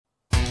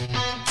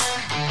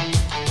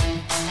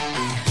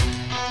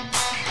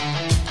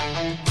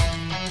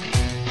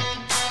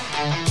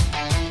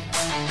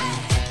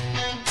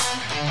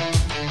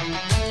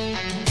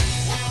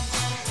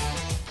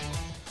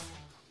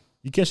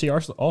You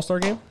catch the All-Star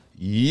game?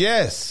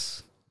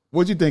 Yes.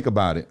 What'd you think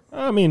about it?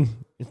 I mean,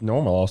 it's a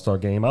normal All-Star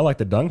game. I like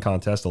the dunk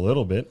contest a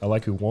little bit. I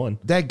like who won.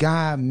 That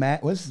guy,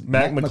 Matt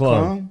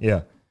McClung.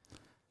 Yeah.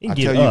 He can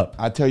get up.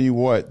 I tell you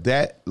what,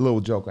 that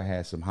little joker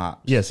has some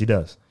hops. Yes, he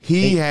does.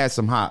 He has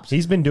some hops.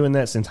 He's been doing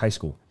that since high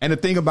school. And the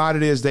thing about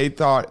it is they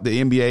thought the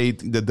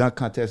NBA, the dunk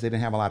contest, they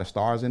didn't have a lot of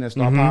stars in their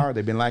star power.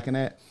 They've been lacking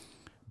that.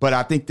 But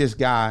I think this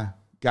guy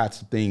got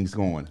some things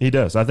going. He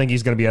does. I think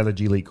he's going to be out of the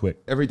G League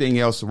quick. Everything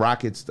else,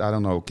 Rockets, I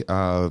don't know.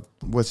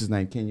 What's his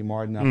name? Kenyon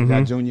Martin? I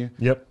forgot Jr.?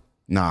 Yep.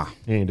 Nah.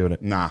 He ain't doing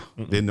it. Nah.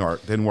 Didn't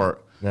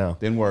work. No.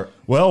 Didn't work.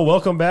 Well,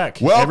 welcome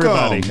back,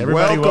 everybody.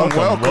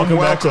 Welcome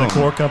back to the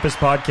Core Compass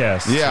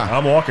podcast. Yeah.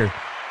 I'm Walker.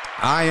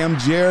 I am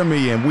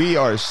Jeremy, and we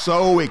are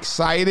so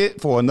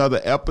excited for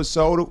another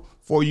episode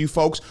for you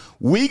folks.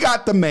 We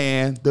got the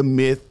man, the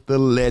myth, the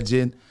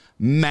legend,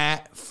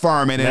 Matt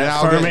Fuhrman.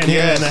 Matt Fuhrman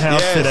here in the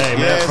house today.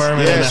 Matt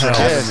Fuhrman in the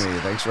house.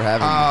 Thanks for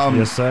having me.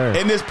 Yes, sir.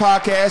 In this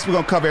podcast, we're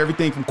going to cover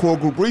everything from core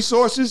group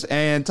resources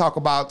and talk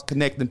about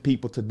connecting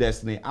people to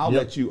destiny. I'll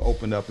let you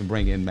open up and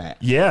bring in Matt.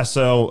 Yeah,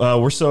 so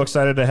we're so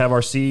excited to have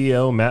our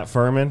CEO, Matt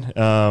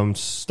Fuhrman.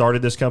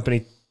 Started this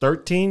company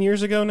 13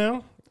 years ago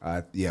now.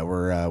 Yeah,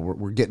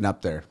 we're getting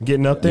up there.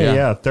 Getting up there,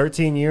 yeah.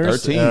 13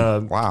 years.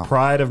 13. Wow.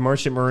 Pride of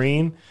Merchant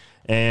Marine.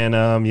 And,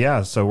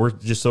 so we're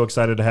just so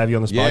excited to have you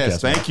on this podcast.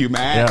 Yes, thank you,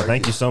 Matt. Yeah,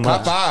 thank you so much.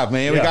 High five,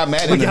 man. Yeah. We got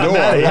Matt in the door.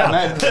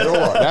 Matt in the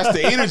door. That's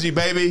the energy,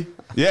 baby.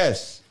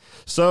 Yes.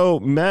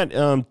 So, Matt,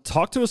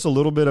 talk to us a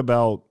little bit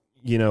about,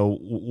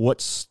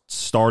 what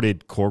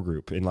started Core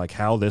Group and, like,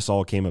 how this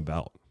all came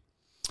about.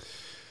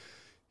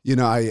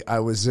 I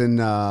was in...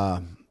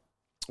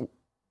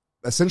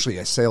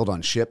 Essentially, I sailed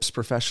on ships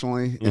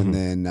professionally and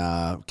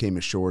then came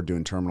ashore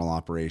doing terminal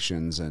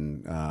operations.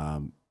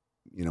 And,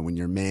 when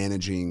you're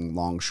managing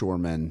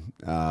longshoremen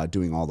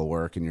doing all the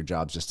work and your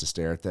job's just to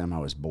stare at them, I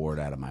was bored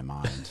out of my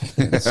mind.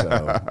 And so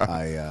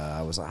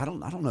I was like, I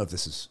don't know if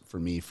this is for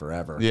me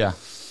forever. Yeah.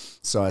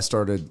 So I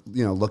started,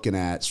 looking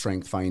at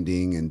strength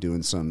finding and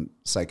doing some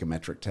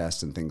psychometric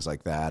tests and things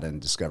like that,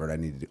 and discovered I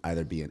needed to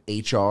either be in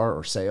HR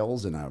or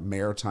sales, and a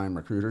maritime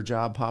recruiter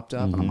job popped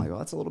up. And I'm like, well,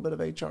 that's a little bit of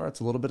HR,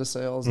 it's a little bit of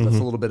sales, that's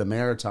a little bit of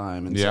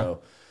maritime. And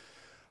so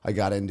I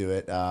got into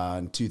it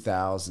in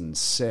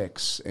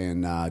 2006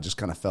 and just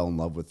kind of fell in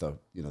love with the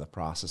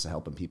process of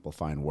helping people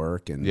find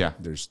work. And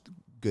there's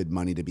good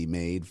money to be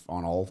made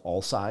on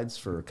all sides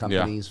for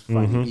companies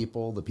finding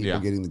people, the people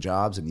getting the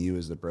jobs, and you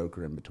as the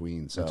broker in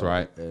between. So that's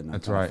right. And I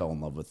fell in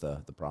love with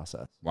the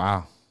process.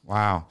 Wow.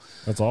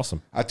 That's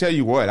awesome. I tell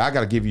you what, I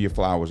got to give you your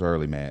flowers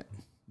early, Matt.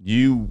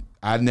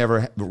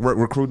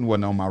 Recruiting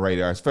wasn't on my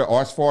radar as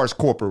far as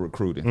corporate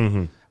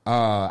recruiting.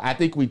 I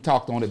think we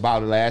talked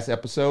about it last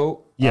episode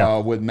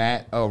with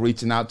Matt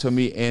reaching out to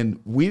me, and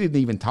we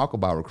didn't even talk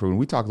about recruiting.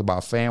 We talked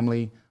about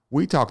family.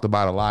 We talked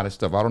about a lot of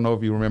stuff. I don't know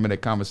if you remember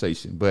that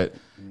conversation, but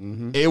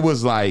it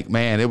was like,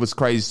 man, it was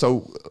crazy.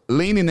 So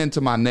leaning into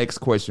my next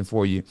question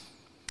for you,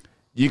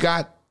 you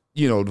got,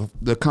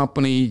 the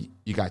company,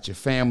 you got your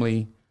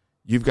family,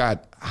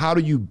 how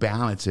do you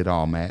balance it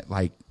all, Matt?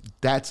 Like,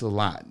 that's a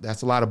lot.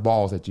 That's a lot of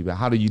balls that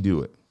how do you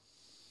do it?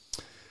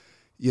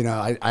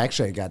 I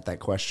actually got that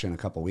question a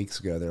couple of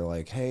weeks ago. They're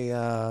like, hey,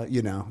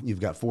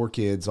 you've got 4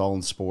 kids all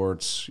in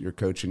sports. You're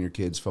coaching your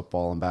kids'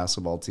 football and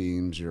basketball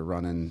teams. You're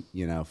running,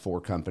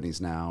 4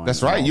 companies now.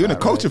 That's right. You're in a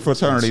coaching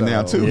fraternity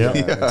now, too.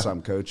 So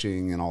I'm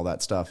coaching and all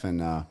that stuff.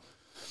 And, I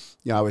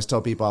always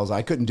tell people,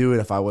 I couldn't do it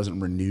if I wasn't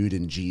renewed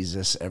in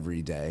Jesus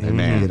every day.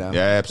 Amen.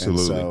 Yeah,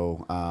 absolutely.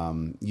 And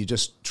so you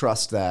just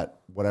trust that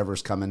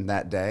whatever's coming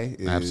that day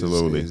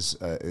is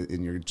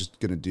and you're just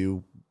going to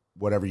do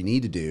whatever you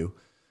need to do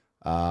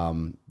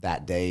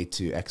that day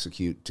to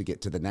execute to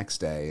get to the next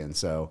day. And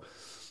so,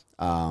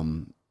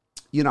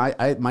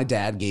 my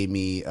dad gave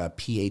me a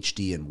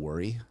PhD in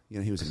worry.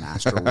 He was a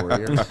master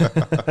warrior.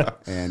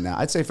 And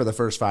I'd say for the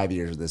first 5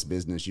 years of this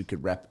business, you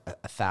could rep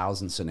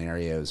 1,000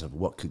 scenarios of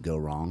what could go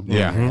wrong in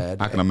your head.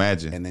 I can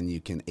imagine. And then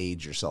you can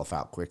age yourself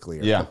out quickly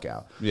or cook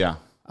out. Yeah.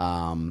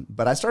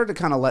 But I started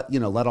to kind of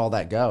let all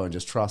that go and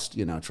just trust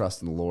in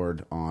the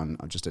Lord on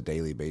just a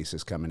daily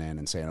basis, coming in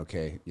and saying,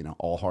 okay,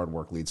 all hard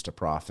work leads to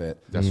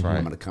profit. That's right.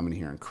 I'm going to come in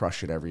here and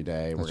crush it every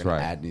day. We're going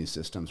to add new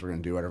systems. We're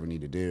going to do whatever we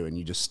need to do. And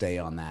you just stay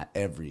on that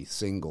every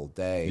single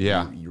day.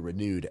 Yeah. You're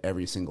renewed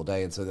every single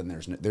day. And so then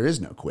there is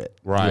no quit.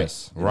 Right.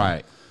 Yes.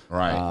 Right.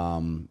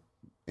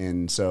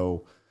 And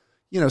so,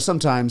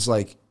 sometimes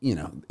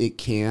it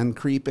can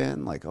creep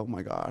in like, oh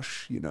my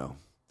gosh,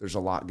 there's a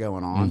lot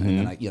going on. And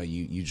then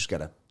you just got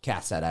to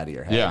cast that out of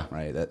your head,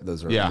 right?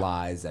 Those are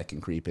lies that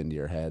can creep into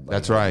your head. Like,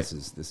 that's right.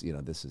 This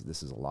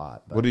is a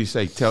lot. But what do you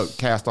say?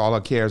 Cast all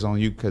our cares on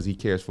you because He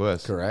cares for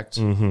us. Correct.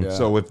 Mm-hmm. Yeah.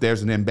 So if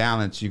there's an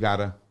imbalance, you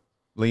gotta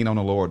lean on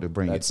the Lord to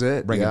bring it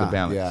to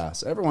balance. Yeah.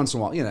 So every once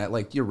in a while,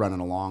 like you're running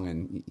along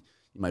and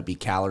you might be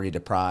calorie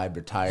deprived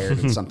or tired,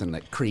 and something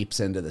that creeps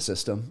into the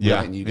system. Yeah.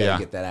 Right? And you gotta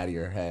get that out of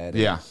your head.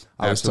 Yeah.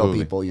 I always tell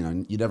people,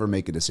 you never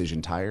make a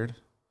decision tired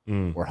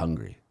or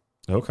hungry.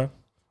 Okay.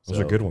 Those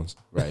are good ones.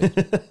 Right.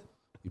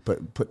 You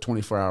put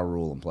 24-hour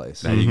rule in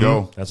place. There you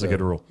go. That's a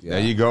good rule. There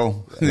you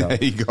go. There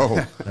you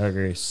go. I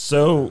agree.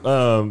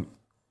 So,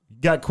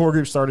 got Core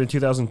Group started in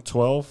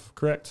 2012,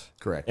 correct?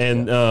 Correct.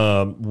 And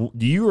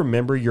do you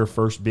remember your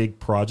first big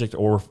project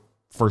or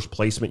first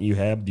placement you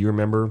had? Do you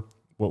remember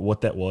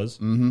what that was?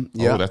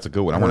 Yeah. Oh, that's a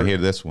good one. I want to hear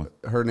this one.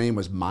 Her name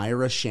was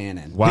Myra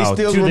Shannon. Wow. He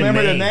still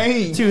remember the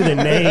name. To the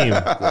name.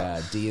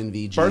 Yeah,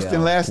 DNVGL. First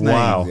and last name.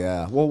 Wow.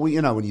 Yeah. Well,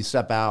 when you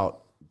step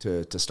out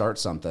to start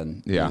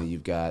something, Yeah.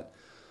 you've got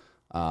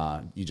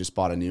you just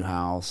bought a new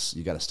house.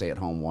 You got a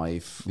stay-at-home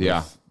wife. With,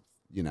 Yeah.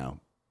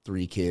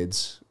 3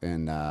 kids,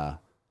 and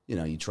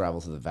you travel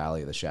to the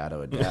valley of the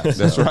shadow of death.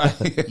 That's So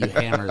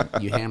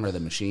right. you hammer the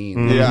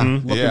machine. Yeah.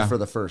 Looking Yeah. for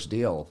the first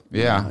deal.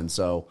 Yeah. And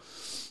so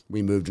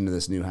we moved into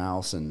this new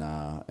house, and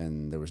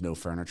there was no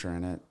furniture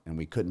in it, and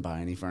we couldn't buy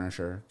any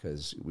furniture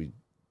because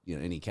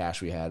any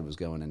cash we had was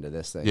going into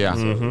this thing. Yeah.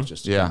 So it was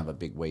just Yeah. kind of a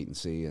big wait and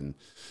see. And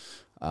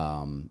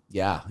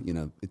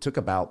it took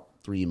about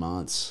 3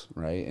 months,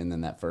 right? And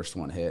then that first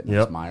one hit, and it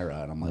Yep. was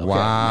Myra, and I'm like, okay,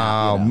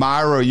 Wow. now,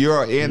 Myra,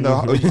 you're in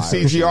the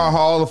CGR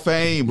Hall of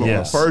Fame.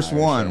 Yes. First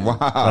Myra one. Shannon.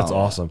 Wow. That's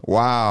awesome.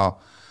 Wow.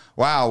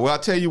 Well, I'll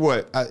tell you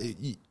what,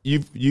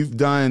 you've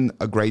done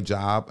a great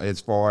job as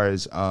far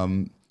as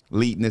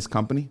leading this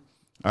company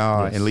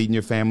and leading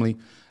your family.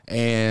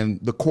 And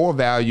the core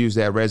values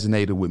that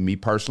resonated with me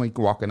personally,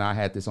 Walker and I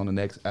had this on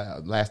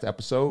the last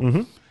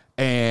episode,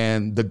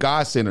 and the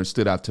God Center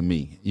stood out to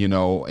me,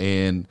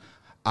 and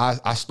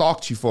I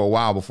stalked you for a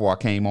while before I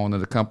came on to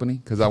the company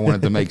because I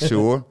wanted to make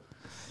sure.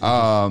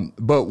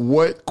 But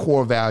what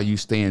core value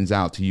stands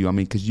out to you? I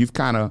mean, because you've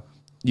kind of,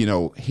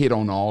 hit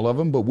on all of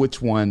them, but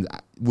which one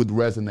would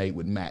resonate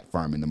with Matt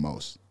Fuhrman the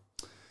most?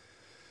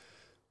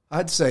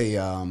 I'd say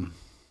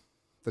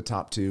the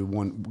top 2,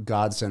 one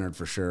God-centered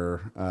for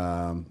sure.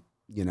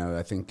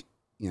 I think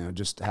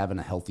just having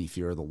a healthy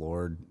fear of the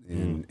Lord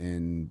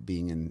and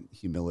being in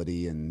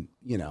humility and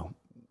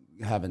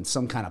having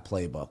some kind of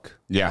playbook.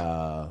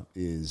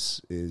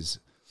 Is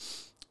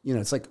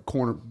it's like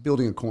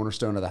building a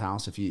cornerstone of the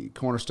house.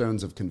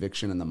 Cornerstones of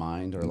conviction in the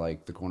mind are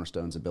like the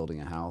cornerstones of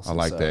building a house. I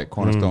like that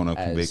cornerstone of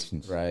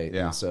convictions. Right.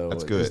 Yeah. And so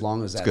that's good. as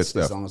long as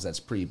that's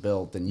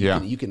pre-built, then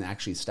you can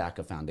actually stack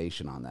a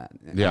foundation on that.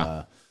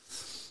 Yeah.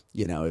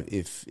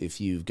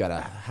 If you've got a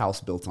house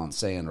built on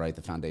sand, right,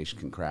 the foundation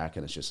can crack,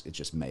 and it's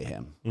just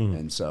mayhem.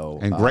 And so,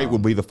 great will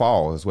be the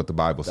fall, is what the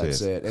Bible that's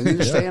says. it. And then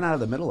you're staying out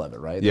of the middle of it,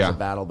 right? There's Yeah. a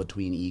battle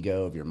between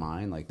ego of your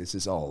mind, like this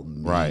is all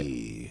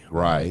me,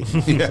 Right.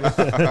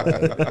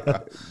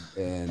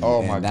 and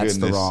Oh, my that's the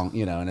goodness. wrong,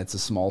 and it's a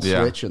small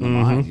Yeah. switch in the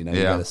mind. You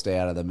Yeah. got to stay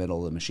out of the middle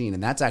of the machine,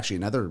 and that's actually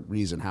another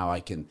reason how I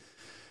can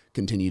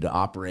continue to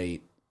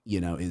operate.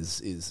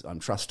 Is I'm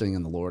trusting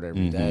in the Lord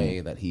every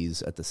day that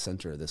He's at the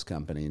center of this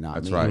company, not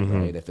That's me. right.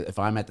 Right? If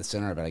I'm at the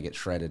center of it, I get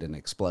shredded and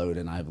explode,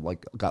 and I've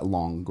got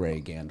long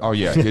gray Gandalf. Oh,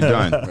 yeah, you're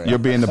done. You'll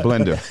be in the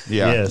blender.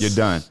 Yeah, Yes. you're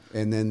done.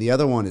 And then the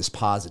other one is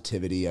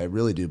positivity. I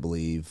really do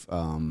believe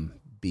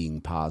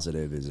being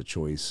positive is a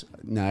choice.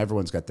 Now,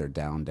 everyone's got their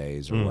down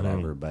days or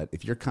whatever, but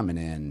if you're coming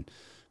in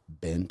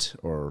bent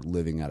or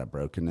living out of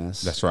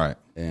brokenness, That's right.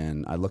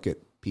 and I look at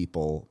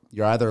people,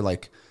 you're either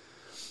like,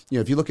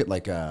 if you look at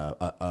like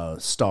a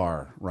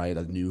star, right,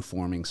 a new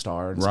forming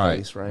star in Right,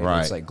 space, right?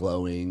 right. It's like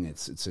glowing,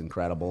 it's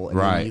incredible. And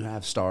Right. then you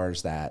have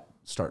stars that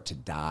start to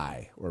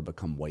die or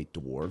become white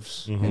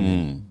dwarfs and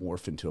then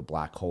morph into a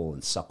black hole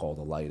and suck all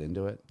the light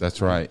into it. That's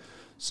right.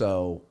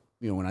 So,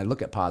 when I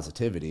look at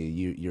positivity,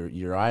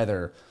 you're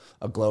either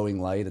a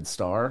glowing light and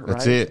star,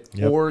 That's right? it.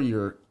 Yep. Or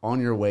you're on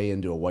your way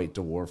into a white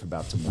dwarf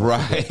about to morph into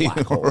Right. a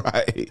black hole.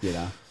 Right.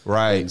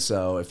 Right. And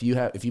so if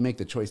you make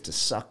the choice to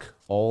suck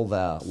all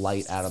the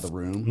light out of the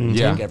room and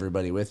Yeah. take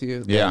everybody with you,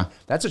 then Yeah.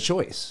 that's a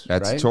choice.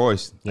 That's right? a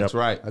choice. That's Yep.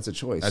 right. That's a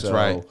choice. That's So-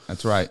 right.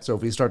 That's right. So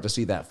if we start to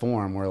see that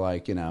form, we're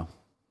like,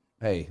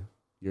 hey,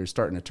 you're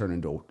starting to turn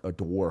into a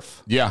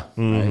dwarf, Yeah.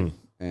 right?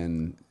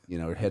 And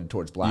we're headed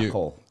towards black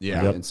hole. yeah.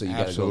 right? Yep. And so you got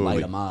to go Absolutely.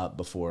 light them up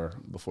before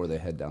they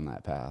head down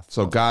that path.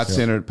 So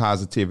God-centered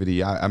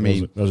positivity. I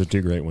mean, Those are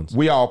 2 great ones.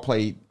 we all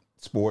played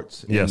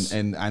sports. Yes.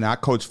 And I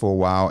coached for a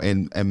while.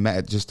 And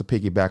Matt, just to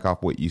piggyback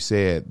off what you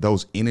said,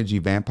 those energy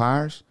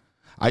vampires,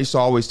 I used to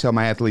always tell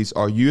my athletes,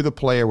 are you the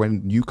player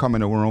when you come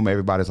in the room,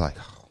 everybody's like,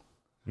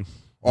 oh.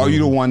 Are you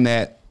the one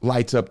that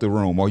lights up the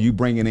room? Are you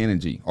bringing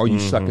energy? Are you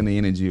sucking the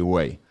energy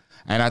away?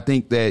 And I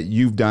think that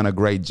you've done a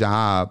great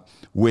job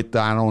with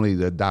not only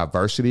the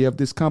diversity of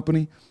this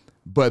company,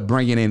 but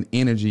bringing in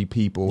energy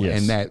people Yes.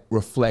 and that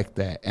reflect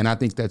that. And I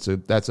think that's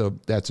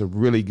a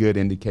really good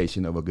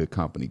indication of a good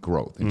company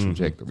growth and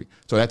trajectory.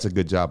 So that's a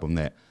good job on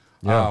that.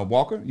 Yeah.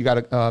 Walker, you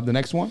got the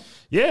next one?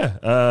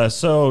 Yeah.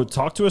 So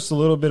talk to us a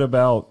little bit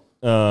about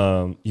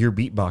your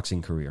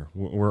beatboxing career.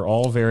 We're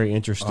all very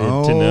interested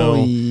to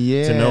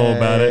know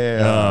about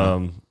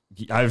it.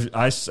 I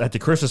at the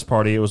Christmas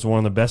party, it was one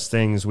of the best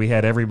things. We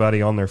had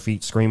everybody on their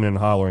feet screaming and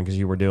hollering because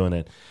you were doing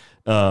it.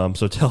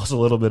 So tell us a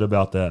little bit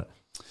about that.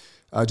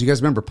 Do you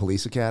guys remember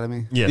Police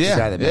Academy? Yes. The Yeah,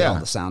 guy that made yeah. all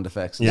the sound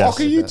effects. Yes.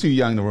 Walker, you too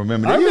young to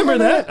remember that. I remember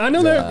that. I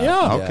know that.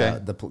 Yeah. Okay.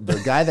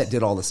 The guy that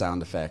did all the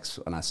sound effects,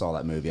 when I saw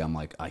that movie, I'm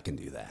like, I can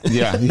do that.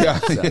 Yeah, yeah.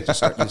 So you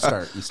start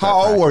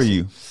How old were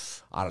you?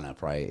 I don't know,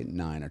 probably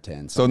 9 or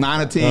 10. So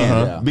 9 or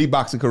 10,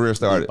 beatboxing career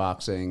started.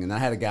 Beatboxing, and I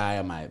had a guy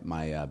on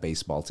my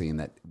baseball team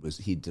that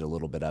he did a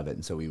little bit of it,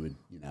 and so we would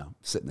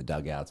sit in the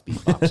dugouts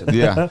beatboxing.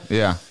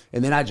 Yeah.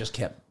 And then I just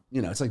kept,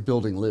 it's like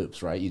building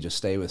loops, right? You just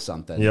stay with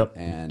something,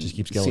 and just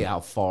keeps going. see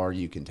how far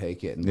you can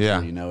take it, and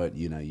before you know it,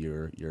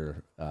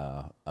 you're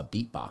a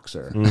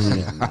beatboxer,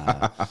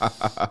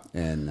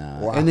 and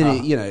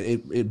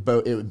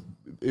then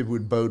it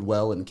would bode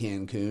well in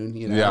Cancun,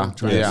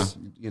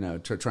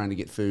 trying to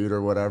get food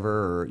or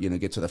whatever, or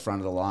get to the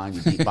front of the line,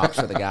 you beatbox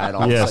for the guy, and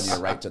all of a sudden you're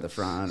right to the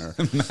front, or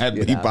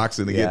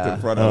beatboxing to get to the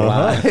front of the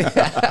line.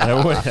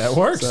 That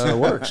works. So it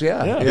works,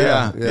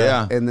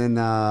 Yeah. And then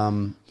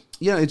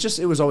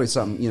it was always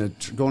something.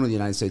 Going to the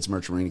United States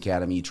Merchant Marine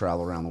Academy, you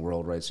travel around the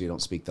world, right? So you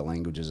don't speak the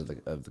languages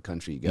of the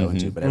country you go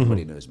into, but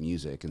everybody knows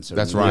music, and so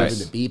that's right.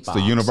 The beatbox, it's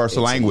the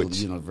universal language.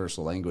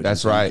 Universal language.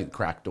 That's so right. You can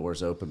crack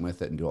doors open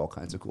with it and do all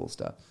kinds of cool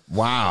stuff.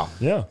 Wow.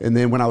 Yeah. And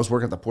then when I was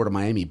working at the Port of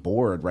Miami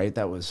board, right,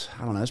 that was,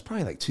 I don't know, it was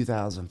probably like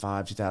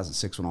 2005,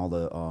 2006 when all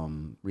the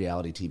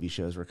reality TV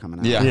shows were coming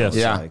out. Yeah. Yes.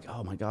 It was like,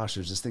 oh my gosh,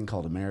 there's this thing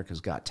called America's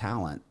Got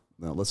Talent.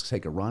 Well, let's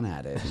take a run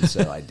at it. And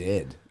so I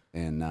did.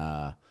 And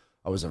I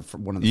was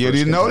one of the You first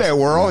didn't know that,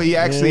 World. He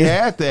actually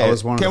had that. I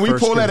was one of Can the we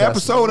first pull that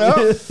episode up?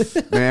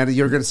 Man,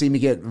 you're going to see me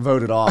get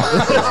voted off.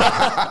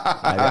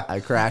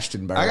 I crashed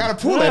and burned. I got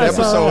to pull that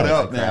episode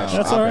up now.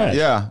 That's all right.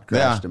 Yeah.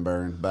 Crashed and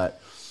burned. But,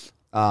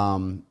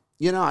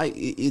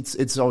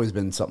 it's always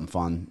been something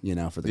fun,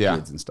 for the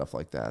kids and stuff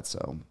like that.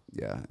 So,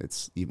 yeah,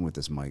 it's even with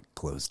this mic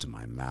close to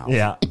my mouth.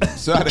 Yeah.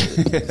 So,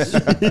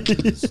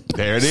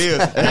 there it is.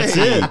 That's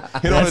Hey, it.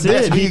 hit on the That's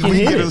desk. it. He We can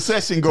get hit a it.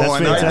 session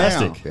going That's right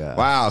fantastic. now. Yeah.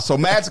 Wow. So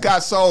Matt's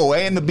got soul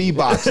and the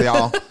beatbox,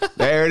 y'all.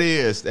 There it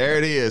is. There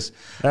it is.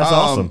 That's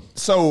awesome.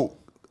 So,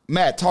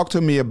 Matt, talk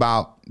to me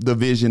about the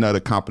vision of the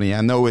company.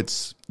 I know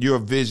you're a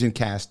vision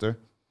caster.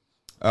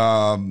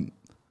 What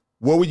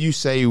would you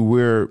say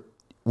we're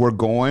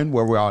going,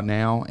 where we are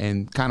now,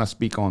 and kind of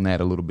speak on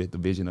that a little bit, the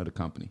vision of the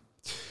company?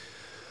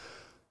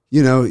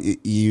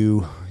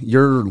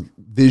 Your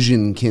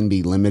vision can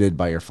be limited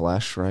by your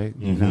flesh, right?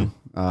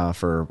 Mm-hmm.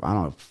 For, I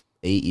don't know,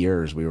 8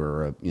 years, we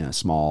were a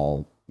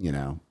small,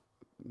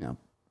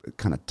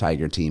 kind of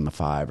tiger team of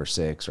 5 or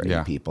 6 or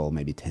 8 people,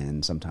 maybe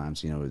 10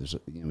 sometimes.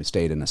 We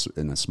stayed in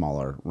a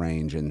smaller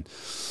range, and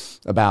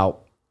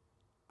about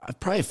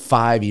probably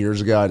 5 years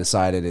ago, I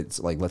decided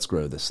it's like, let's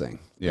grow this thing.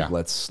 Yeah.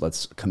 Let's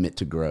commit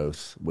to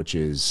growth, which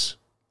is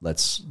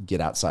let's get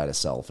outside of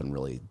self and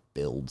really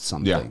build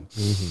something.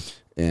 Yeah. Mm-hmm.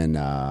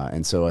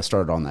 And so I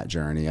started on that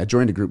journey. I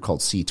joined a group called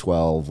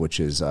C12, which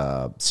is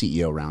a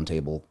CEO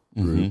roundtable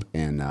group,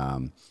 and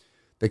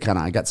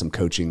I got some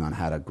coaching on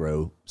how to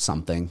grow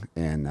something,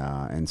 and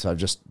so I've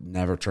just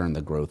never turned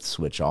the growth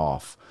switch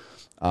off.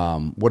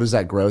 What is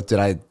that growth? Did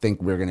I think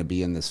we're going to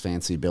be in this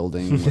fancy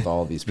building with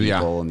all these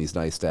people and these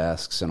nice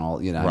desks and all?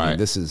 Right. I mean,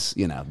 this is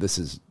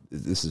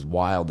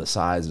wild, the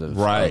size of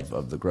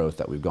the growth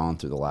that we've gone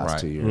through the last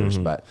 2 years.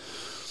 Mm-hmm. But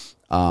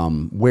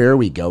where are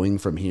we going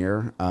from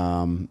here?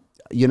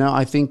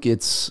 I think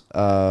it's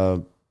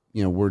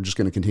we're just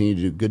going to continue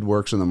to do good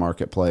works in the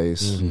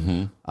marketplace.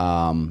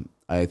 Mm-hmm.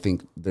 I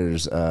think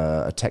there's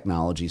a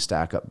technology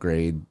stack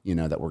upgrade,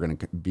 that we're going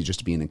to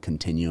be in a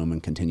continuum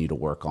and continue to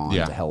work on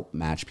to help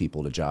match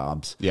people to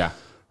jobs. Yeah.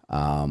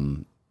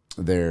 I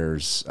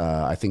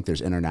think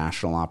there's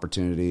international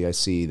opportunity. I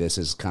see this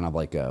as kind of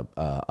like a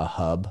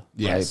hub,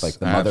 right? Like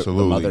the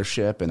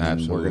mothership, and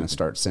then we're going to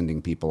start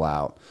sending people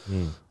out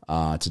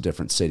to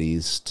different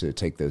cities to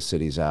take those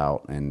cities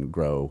out and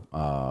grow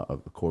a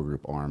core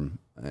group arm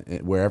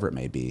wherever it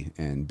may be.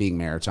 And being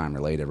maritime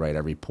related, right?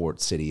 Every port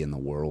city in the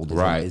world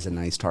is a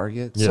nice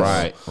target. Yes. So,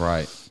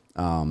 Right.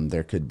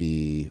 there could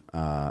be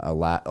a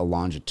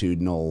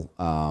longitudinal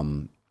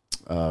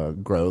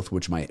growth,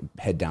 which might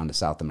head down to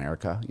South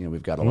America.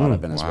 We've got a lot of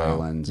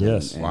Venezuelans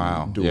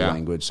and dual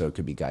language, so it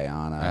could be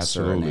Guyana,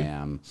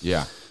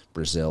 Suriname,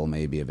 Brazil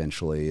maybe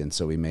eventually, and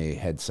so we may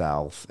head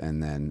south,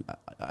 and then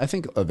I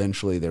think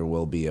eventually there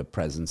will be a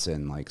presence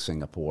in like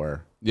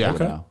Singapore.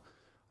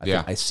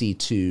 I see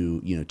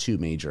two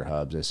major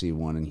hubs. I see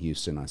one in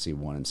Houston. I see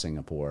one in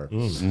Singapore,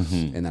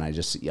 and then I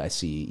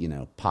see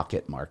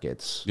pocket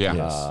markets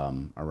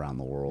around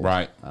the world.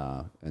 Right.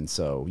 And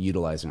so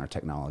utilizing our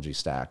technology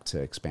stack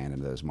to expand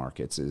into those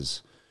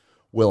markets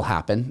will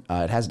happen.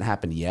 It hasn't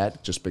happened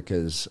yet, just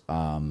because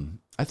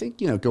I think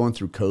going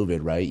through COVID,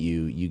 right?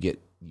 You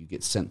get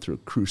sent through a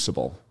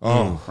crucible.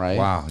 Oh, right.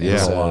 Wow.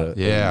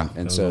 Yeah.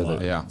 And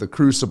so the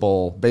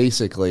crucible,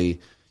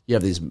 basically, you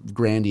have these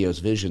grandiose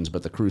visions,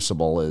 but the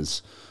crucible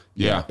is,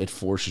 it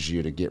forces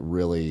you to get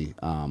really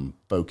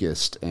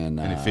focused and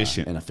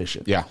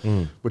efficient. Yeah.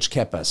 Which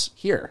kept us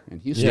here in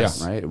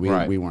Houston,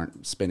 right? We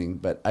weren't spinning,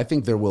 but I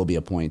think there will be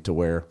a point to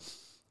where,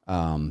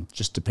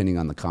 just depending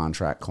on the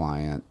contract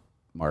client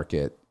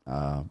market,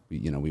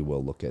 we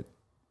will look at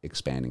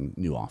expanding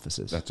new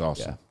offices. That's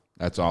awesome. Yeah.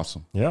 That's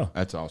awesome. Yeah.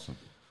 That's awesome.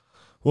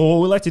 Well,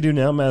 what we like to do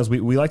now, Matt, is we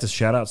like to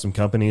shout out some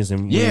companies,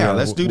 and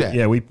let's do that.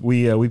 Yeah,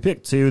 we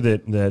picked two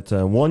that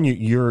one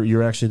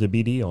you're actually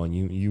the BD on.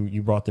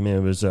 You brought them in. It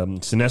was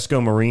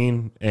Sinesco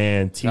Marine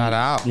and Shout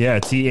out.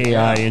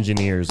 TAI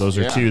Engineers. Those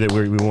are two that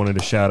we wanted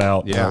to shout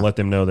out. Yeah. Let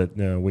them know that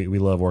we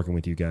love working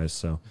with you guys.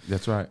 So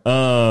That's right.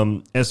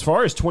 as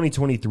far as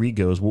 2023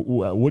 goes,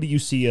 what do you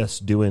see us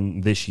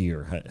doing this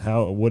year?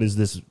 What does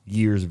this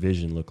year's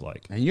vision look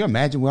like? And you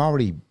imagine we're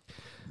already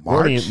We're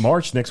already in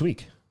March next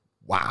week.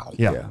 Wow.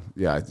 Yeah.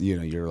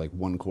 You're like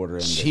one quarter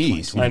into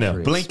Jeez. 2023. I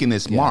know. Blinking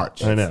this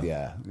March. I know.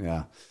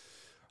 Yeah.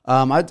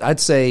 I'd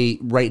say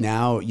right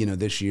now,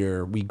 this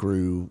year we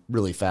grew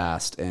really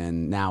fast,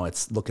 and now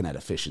it's looking at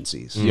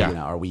efficiencies. Yeah.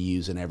 Are we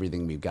using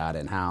everything we've got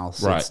in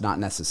house? Right. It's not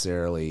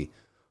necessarily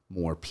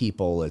more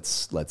people.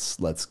 It's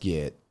let's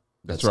get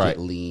right.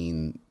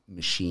 lean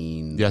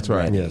machine. That's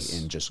right. ready Yes.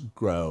 And just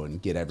grow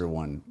and get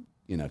everyone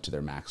to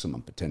their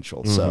maximum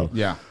potential. So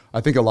Yeah.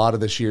 I think a lot of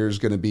this year is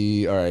going to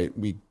be, all right,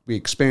 we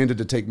expanded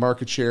to take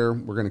market share.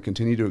 We're going to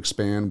continue to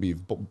expand.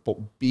 We've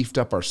beefed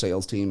up our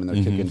sales team, and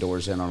they're kicking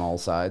doors in on all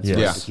sides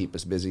Yes. to keep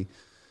us busy.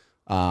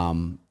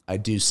 I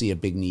do see a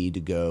big need to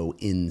go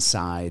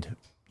inside,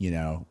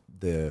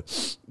 the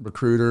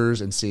recruiters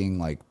and seeing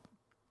like,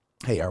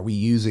 hey, are we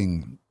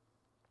using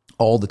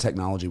all the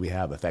technology we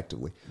have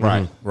effectively?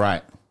 Right.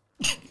 Right.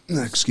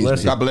 Excuse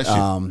me. God bless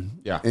you.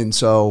 Yeah. And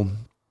so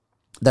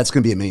that's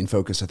going to be a main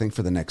focus, I think,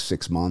 for the next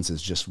 6 months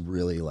is just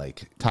really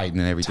like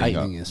Tightening everything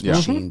tightening up. this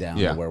machine down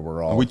Yeah. to where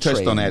we're all We touched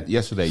on trained. that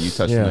yesterday. You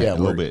touched on that a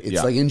little bit.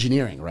 It's like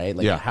engineering, right?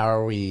 Like Yeah. how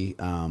are we?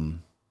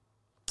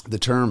 The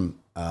term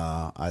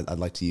I'd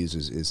like to use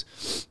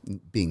is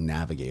being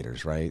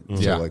navigators, right?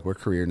 Yeah. So like we're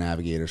career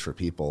navigators for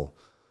people,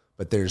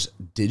 but there's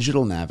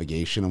digital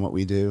navigation in what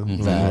we do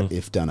that,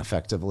 if done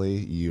effectively,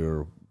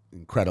 you're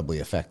incredibly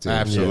effective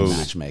Absolutely. in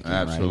matchmaking.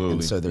 Absolutely. Right?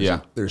 And so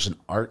there's an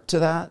art to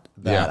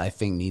that I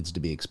think needs to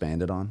be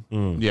expanded on.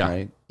 Yeah.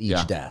 Right.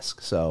 Each desk.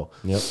 So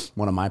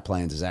one of my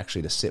plans is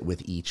actually to sit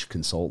with each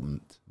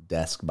consultant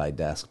desk by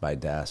desk by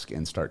desk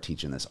and start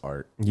teaching this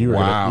art. You're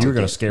going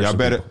to scare y'all some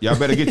better people. y'all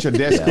better get your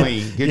desk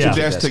clean. Get your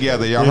desk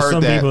together. Y'all There's heard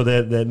some that people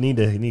that need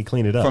to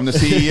clean it up. from the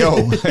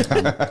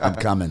CEO. I'm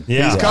coming.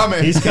 Yeah. He's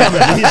coming. He's coming.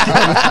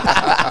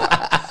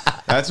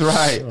 That's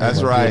right.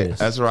 That's my right. goodness.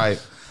 That's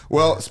right.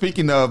 Well,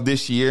 speaking of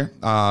this year,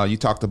 you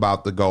talked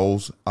about the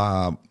goals.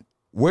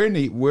 We're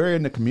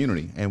in the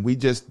community, and we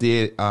just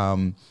did.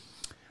 What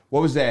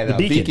was that? The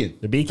Beacon.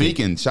 The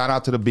Beacon. Shout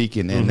out to the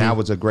Beacon, and that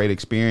was a great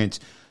experience.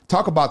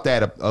 Talk about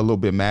that a little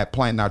bit, Matt.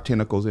 Planting our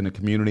tentacles in the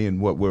community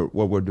and what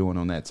we're doing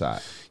on that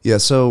side. Yeah,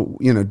 so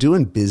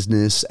doing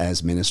business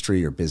as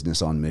ministry or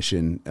business on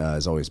mission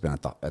has always been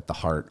at the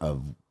heart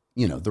of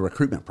the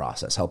recruitment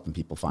process, helping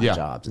people find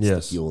jobs. It's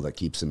the fuel that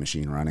keeps the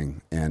machine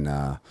running.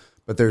 And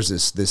but there's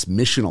this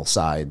missional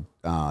side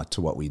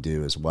to what we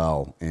do as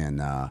well, and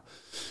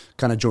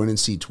kind of joining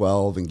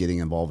C12 and getting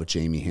involved with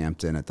Jamie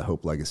Hampton at the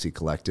Hope Legacy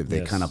Collective.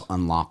 They kind of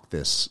unlock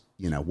this.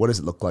 What does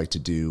it look like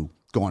to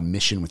go on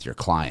mission with your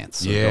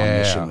clients? Or go on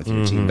mission with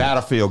your team.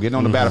 Battlefield, getting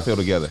on the battlefield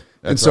together.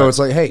 And so it's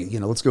like, hey,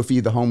 let's go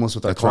feed the homeless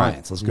with our That's right.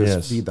 clients. Let's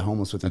go feed the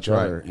homeless with each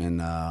other.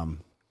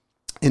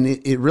 And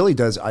it really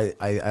does.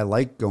 I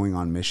like going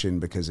on mission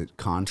because it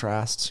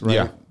contrasts,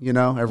 right?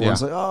 Yeah.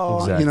 Everyone's like, oh,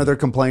 Exactly. they're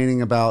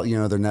complaining about,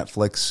 their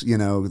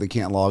Netflix, they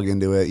can't log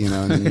into it,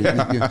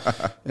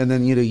 and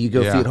then, you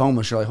go feed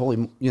homeless. You're like,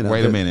 holy,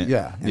 Wait a minute.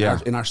 Yeah. Yeah.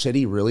 And our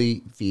city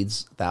really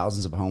feeds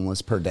thousands of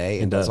homeless per day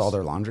and does all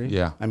their laundry.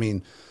 Yeah. I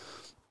mean,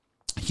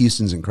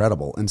 Houston's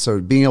incredible. And so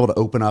being able to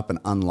open up and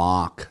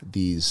unlock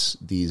these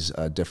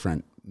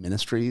different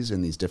ministries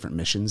and these different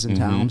missions in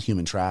town,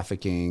 human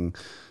trafficking,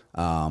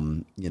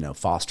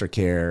 foster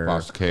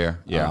care,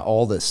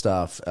 all this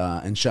stuff,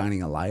 and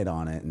shining a light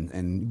on it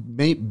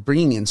and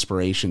bringing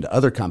inspiration to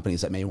other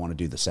companies that may want to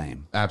do the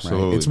same.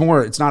 Absolutely.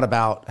 Right? It's not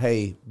about,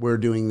 hey, we're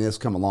doing this,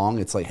 come along.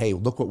 It's like, hey,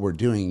 look what we're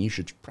doing. You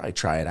should probably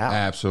try it out.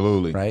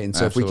 Absolutely. Right. And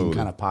so if we can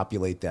kind of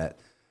populate that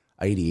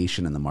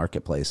ideation in the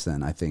marketplace,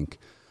 then I think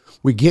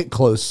we get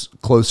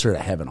closer to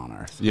heaven on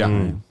earth.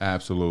 Yeah,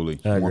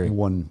 absolutely. I agree.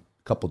 One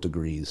couple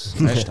degrees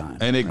each time.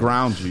 And it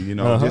grounds you,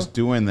 just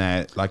doing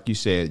that, like you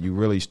said, you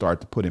really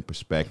start to put in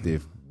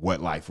perspective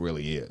what life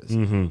really is,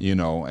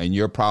 and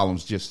your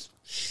problems just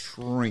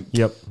shrink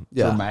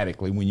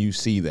dramatically when you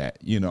see that,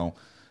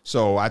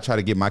 So I try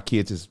to get my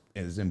kids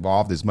as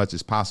involved as much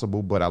as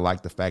possible, but I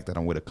like the fact that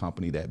I'm with a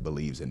company that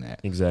believes in that.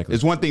 Exactly.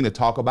 It's one thing to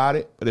talk about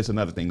it, but it's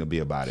another thing to be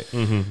about it.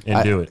 And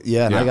do it.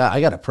 Yeah, and I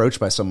got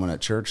approached by someone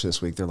at church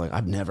this week. They're like,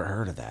 I've never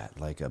heard of that,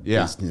 like a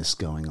business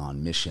going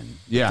on mission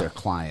with their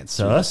clients.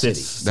 To us,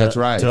 it's That's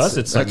right. To us,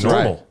 it's like That's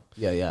right. normal.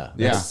 Yeah.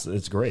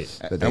 It's great.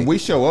 And we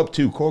show up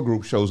too. Core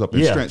Group shows up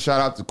in strength.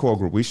 Shout out to Core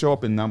Group. We show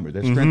up in numbers.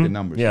 There's strength in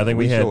numbers. Yeah, I think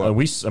we had show up.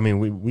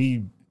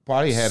 we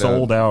Probably had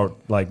sold out.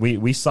 Like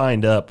we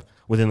signed up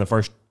within the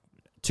first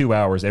 2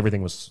 hours.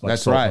 Everything was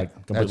That's sold, right.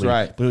 Completely, That's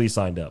right. completely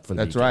signed up for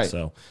the That's weekend. right.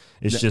 So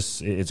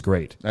it's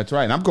great. That's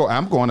right. And I'm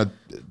going to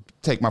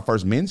take my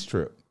first men's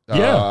trip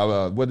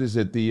What is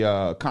it?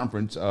 The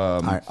conference.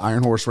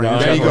 Iron Horse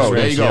Ranch. There you go.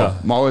 There you go. Yeah.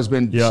 I'm always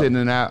been sitting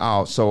in that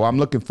out. So I'm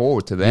looking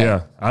forward to that.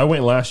 Yeah, I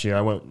went last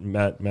year.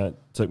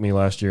 Matt took me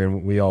last year,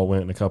 and we all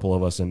went, and a couple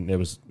of us, and it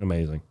was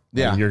amazing.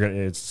 Yeah,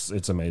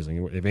 it's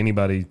amazing. If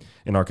anybody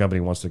in our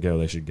company wants to go,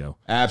 they should go.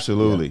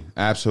 Absolutely,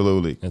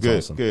 absolutely. It's good,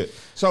 awesome. good.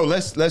 So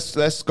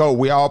let's go.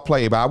 We all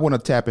play, but I want to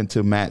tap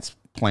into Matt's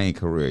playing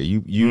career.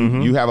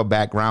 You have a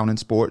background in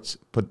sports,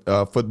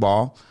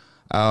 football.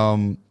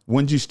 When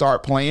did you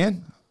start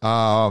playing?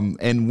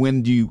 And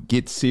when do you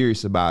get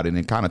serious about it?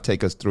 And kind of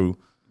take us through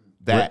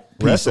that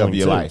piece of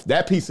your life.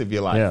 That piece of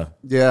your life.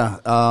 Yeah.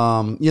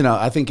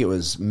 I think it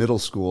was middle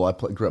school. I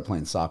grew up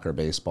playing soccer,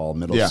 baseball.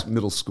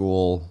 Middle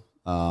school.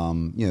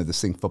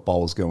 This thing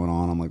football was going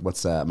on. I'm like,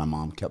 what's that? My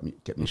mom kept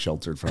me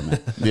sheltered from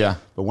it. Yeah.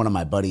 But one of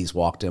my buddies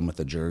walked in with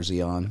a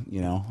jersey on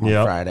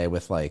Friday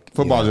with like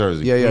football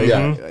jersey.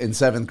 Yeah. In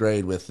 7th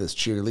grade with this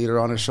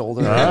cheerleader on his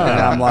shoulder. And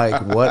I'm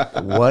like,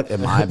 what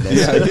am I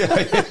missing?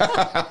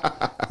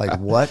 Like,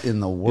 what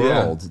in the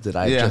world did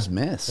I just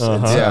miss?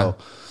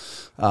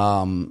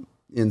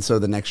 And so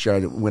the next year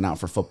I went out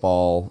for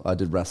football. I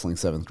did wrestling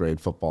 7th grade,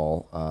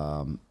 football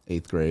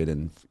 8th grade,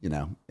 and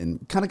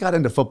kind of got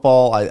into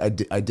football. I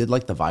did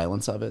like the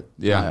violence of it.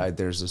 Yeah,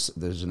 there's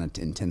an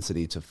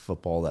intensity to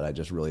football that I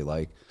just really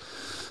like.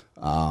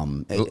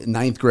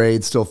 9th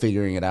grade, still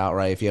figuring it out.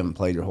 Right, if you haven't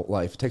played your whole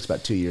life, it takes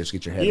about 2 years to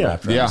get your head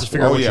wrapped around. Just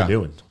figure out what you're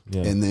doing.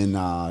 Yeah. And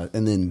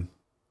then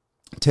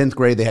 10th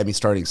grade, they had me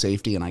starting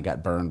safety, and I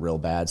got burned real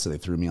bad, so they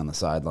threw me on the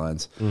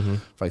sidelines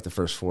for like the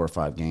first 4 or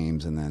 5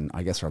 games. And then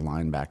I guess our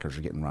linebackers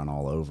were getting run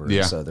all over.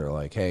 Yeah. So they're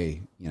like,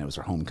 hey, it was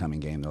our homecoming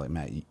game. They're like,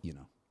 Matt,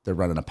 they're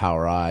running a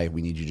power I.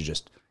 We need you to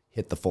just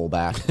hit the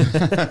fullback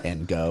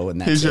and go. And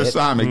that's Here's your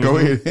assignment. Go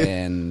ahead.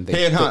 And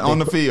headhunt on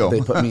the field. They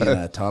put me in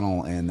a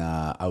tunnel, and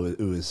it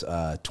was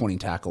 20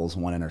 tackles,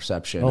 1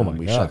 interception. Oh my and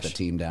we shut the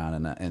team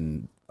down,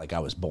 and like I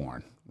was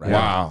born. Right?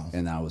 Wow.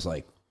 And I was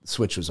like,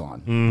 switch was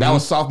on. That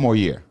was sophomore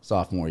year.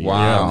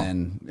 Wow.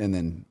 And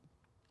then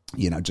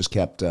just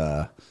kept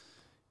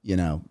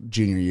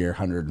junior year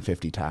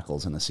 150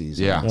 tackles in a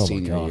season. Yeah.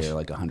 Senior year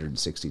like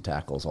 160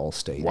 tackles, all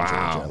state in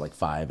Georgia, like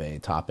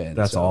 5A top end.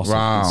 That's awesome.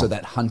 Wow. So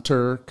that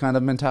hunter kind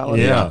of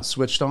mentality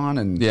switched on,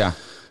 and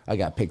I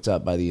got picked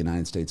up by the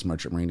United States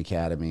Merchant Marine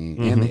Academy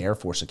and the Air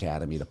Force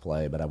Academy to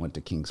play, but I went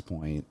to Kings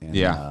Point and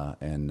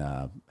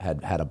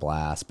had a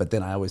blast. But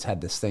then I always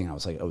had this thing. I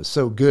was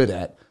so good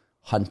at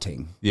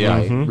hunting,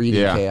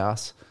 reading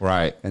chaos,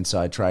 right? And so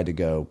I tried to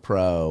go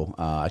pro.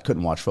 I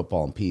couldn't watch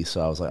football in peace,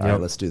 so I was like, all right,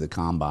 let's do the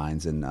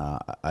combines. And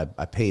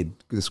I paid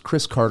this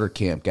Chris Carter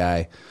camp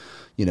guy,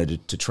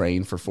 to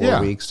train for 4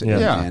 weeks.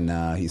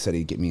 And he said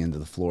he'd get me into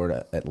the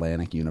Florida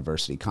Atlantic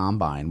University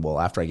combine. Well,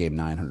 after I gave him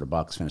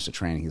 $900, finished the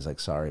training, he's like,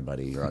 sorry,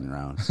 buddy, you're on your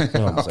own.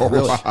 I was like,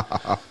 really?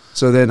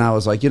 So then I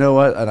was like, you know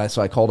what? And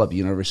I called up the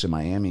University of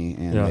Miami,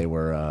 and they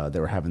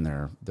were having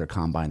their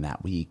combine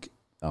that week.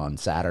 On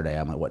Saturday,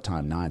 I'm like, what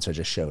time? 9. So I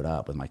just showed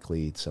up with my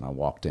cleats, and I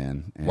walked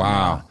in.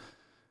 And,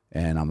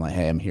 and I'm like,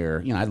 hey, I'm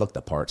here. I looked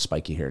the part,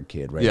 spiky-haired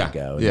kid, ready to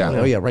go. And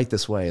like, oh, yeah, right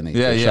this way. And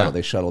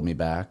they shuttled me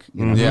back.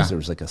 There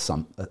was like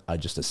I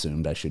just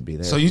assumed I should be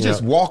there. So you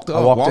just walked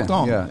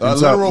on. Yeah. A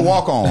literal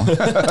walk on.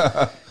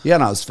 Yeah,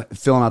 and I was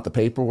filling out the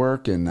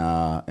paperwork,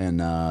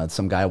 and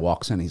some guy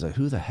walks in. He's like,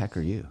 who the heck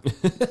are you?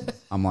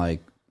 I'm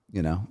like,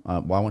 I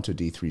went to a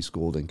D3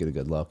 school, didn't get a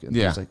good look. And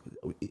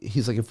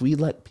he's like, if we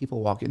let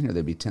people walk in here,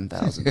 there'd be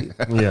 10,000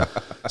 people. Yeah.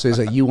 So he's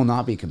like, you will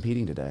not be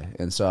competing today.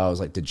 And so I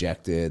was like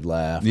dejected,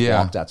 left,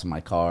 walked out to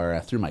my car. I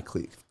threw my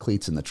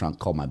cleats in the trunk,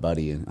 called my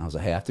buddy, and I was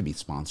like, hey, I have to be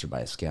sponsored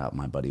by a scout.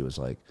 My buddy was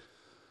like,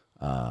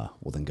 well,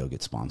 then go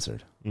get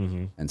sponsored.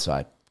 And so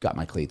I got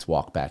my cleats,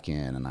 walked back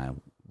in, and I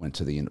went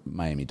to the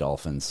Miami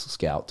Dolphins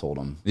scout, told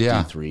him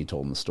D3,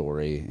 told him the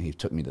story. And he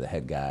took me to the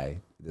head guy.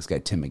 This guy,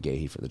 Tim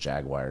McGahee for the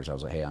Jaguars. I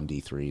was like, hey, I'm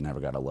D3, never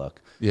got a look.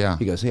 Yeah.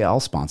 He goes, hey,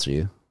 I'll sponsor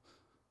you.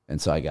 And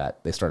so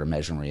they started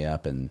measuring me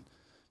up, and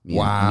me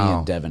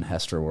and Devin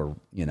Hester were,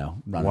 running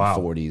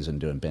 40s and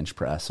doing bench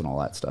press and all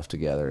that stuff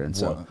together. And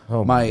so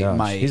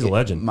he's a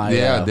legend.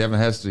 Devin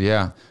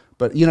Hester,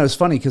 But, it's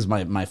funny because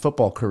my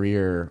football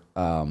career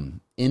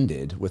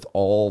ended with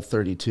all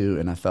 32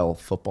 NFL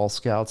football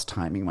scouts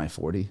timing my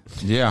 40.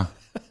 Yeah.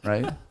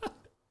 Right?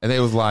 And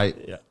they was like...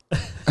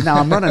 Now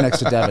I'm running next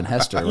to Devin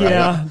Hester, right?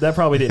 Yeah, that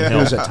probably didn't help.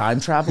 He was a time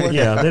traveler.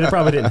 Yeah, that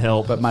probably didn't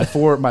help. But my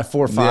 4.5,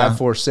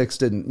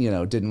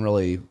 4.6 didn't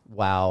really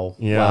wow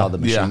the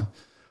machine. Yeah.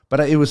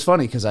 But it was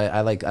funny because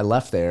I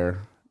left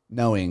there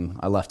knowing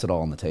I left it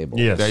all on the table.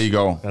 Yes. There you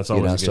go. That's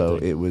always a good so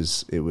thing.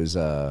 it was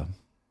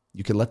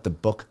you could let the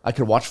book. I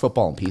could watch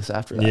football in peace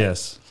after that.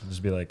 Yes,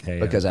 just be like, hey,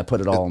 because I put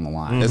it all on the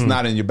line. It's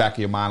not in your back of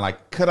your mind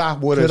like, could I,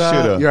 woulda,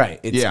 shoulda. You're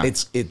right.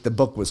 The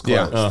book was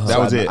closed. Yeah, that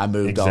was it. I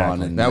moved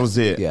on, and that was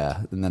it.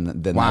 Yeah, and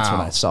then that's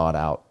when I sought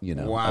out,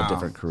 a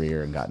different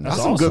career and got into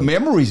That's some good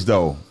memories,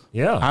 though.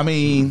 Yeah, I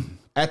mean,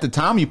 at the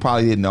time you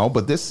probably didn't know,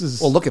 but this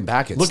is Well, looking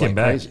back, it's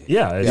crazy.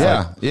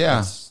 Yeah.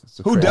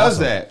 Who does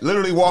that?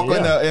 Literally walk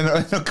in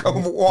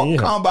a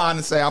combine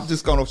and say, "I'm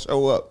just going to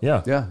show up."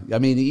 Yeah. I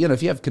mean,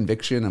 if you have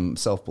conviction and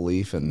self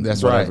belief and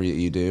that's whatever right.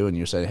 you do, and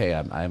you're saying, "Hey,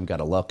 I haven't got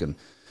to look," and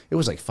it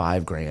was like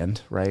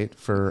 $5,000, right,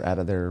 for out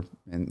of their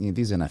and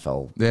these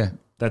NFL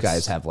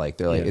guys have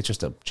they're like it's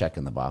just a check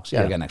in the box.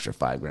 I got an extra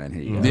 $5,000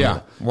 here. You go.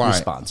 Yeah, You're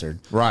sponsored.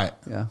 Right.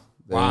 Yeah.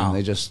 Wow.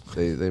 They just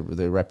they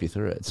rep you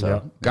through it.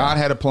 So God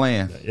had a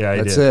plan. Yeah,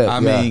 that's it. I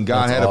mean,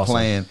 God that's had awesome. a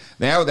plan.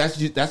 Now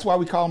that's why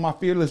we call him our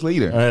fearless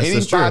leader. That's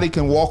Anybody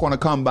true. can walk on a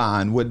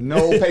combine with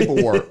no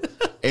paperwork,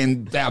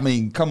 and I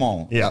mean, come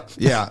on.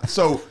 Yeah.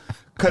 So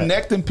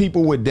connecting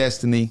people with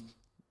destiny,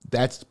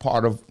 that's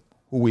part of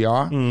who we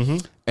are. Mm-hmm.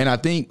 And I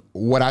think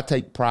what I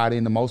take pride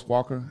in the most,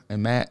 Walker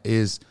and Matt,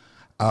 is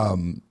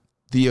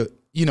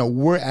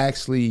we're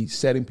actually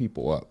setting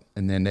people up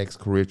in their next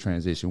career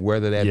transition,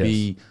 whether that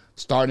be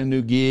starting a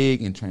new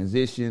gig and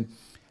transition.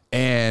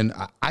 And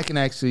I can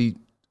actually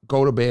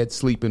go to bed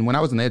sleeping. When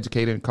I was an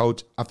educator and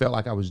coach, I felt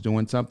like I was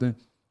doing something.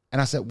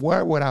 And I said,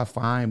 where would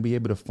I be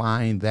able to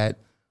find that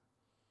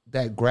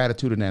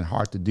gratitude and that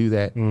heart to do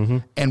that? Mm-hmm.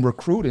 And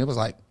recruiting, it was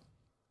like,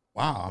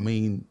 wow, I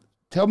mean,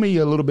 tell me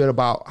a little bit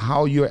about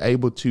how you're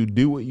able to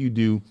do what you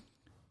do,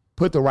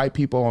 put the right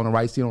people on the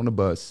right seat on the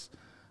bus,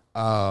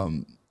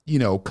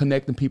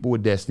 connecting people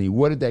with destiny.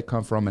 Where did that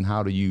come from, and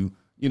how do you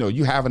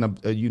having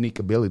a unique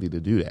ability to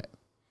do that?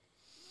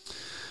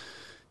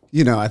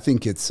 I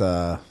think it's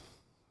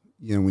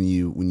when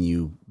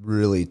you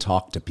really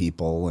talk to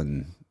people,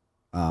 and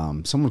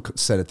someone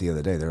said it the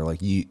other day. They're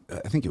like,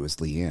 I think it was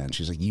Leanne.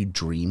 She's like, you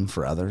dream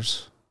for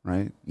others,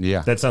 right?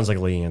 Yeah, that sounds like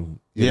Leanne.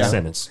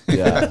 Sentence.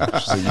 Yeah,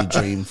 she's like,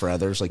 you dream for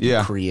others, like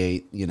you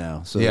create.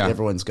 So that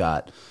everyone's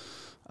got,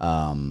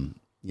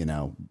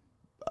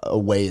 a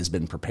way has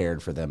been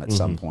prepared for them at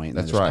some point.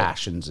 That's there's right.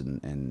 Passions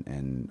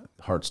and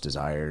heart's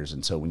desires.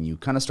 And so when you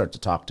kind of start to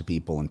talk to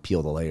people and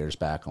peel the layers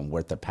back on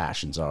what their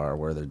passions are,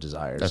 where their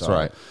desires That's are.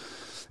 right.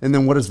 And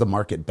then what does the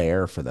market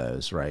bear for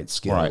those, right?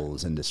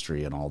 Skills,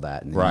 industry, and all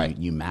that. And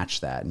then you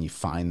match that and you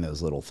find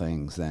those little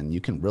things, then you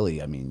can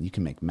really, you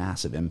can make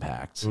massive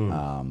impacts.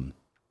 And,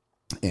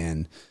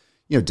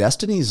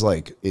 destiny's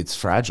it's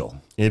fragile.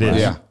 It is.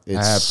 Yeah, It's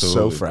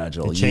absolutely. so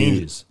fragile. It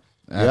changes.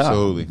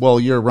 Absolutely. Well,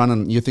 you're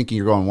thinking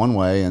you're going one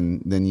way,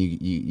 and then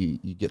you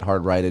get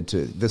hard righted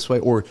to this way,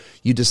 or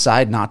you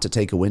decide not to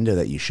take a window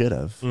that you should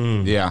have.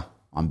 Yeah.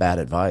 On bad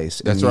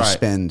advice. That's and you right.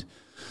 spend,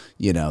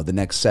 the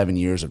next 7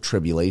 years of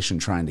tribulation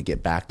trying to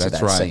get back to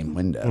that same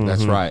window.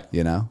 That's right.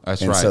 That's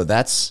right. And so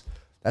that's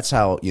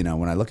how,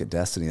 when I look at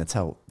destiny, that's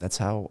how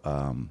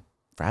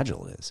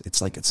fragile it is.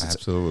 It's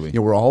absolutely.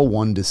 We're all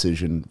one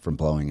decision from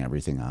blowing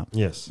everything up.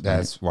 Yes.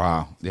 That's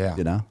wow. Yeah.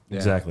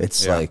 Exactly.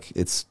 It's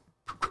it's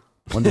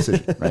one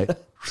decision, right?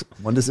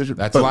 One decision.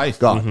 That's boom, life.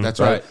 Gone. That's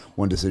right.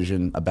 One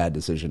decision, a bad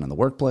decision in the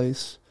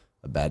workplace,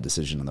 a bad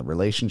decision in the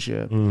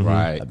relationship,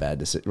 Right. a bad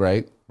decision,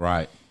 right?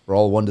 Right. We're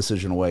all one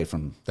decision away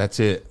from That's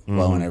it.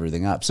 blowing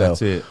everything up. So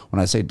That's it. when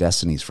I say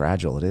destiny's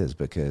fragile, it is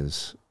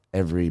because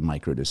every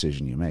micro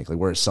decision you make,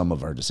 where's some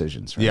of our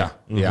decisions, right? Yeah.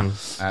 Yeah.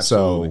 Absolutely.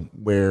 So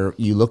where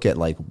you look at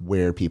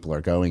where people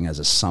are going as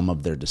a sum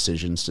of their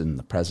decisions in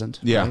the present,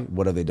 right?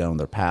 What have they done in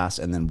their past,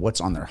 and then what's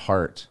on their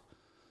heart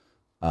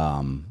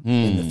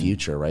in the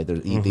future, right?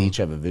 They each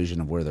have a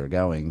vision of where they're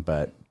going,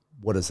 but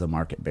what does the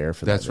market bear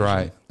for that? That's vision?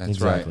 right. That's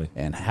Exactly. right.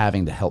 And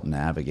having to help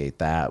navigate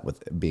that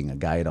with being a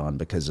guide on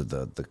because of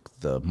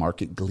the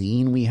market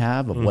glean we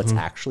have of what's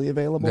actually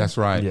available. That's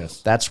right.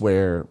 Yes. That's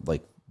where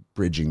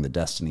bridging the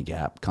destiny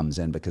gap comes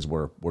in, because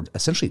we're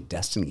essentially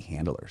destiny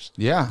handlers.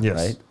 Yeah. Yes.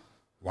 Right?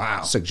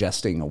 Wow.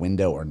 Suggesting a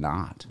window or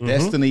not.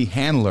 Destiny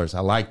handlers. I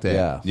like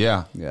that.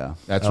 Yeah.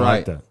 That's I right.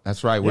 like that.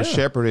 That's right. We're Yeah.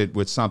 shepherded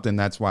with something.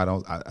 That's why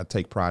I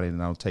take pride in it,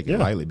 and I don't take it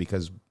lightly,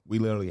 because we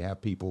literally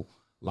have people,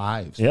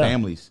 lives,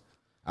 families.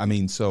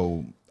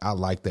 So I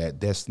like that.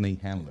 Destiny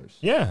handlers.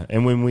 Yeah,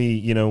 and when we,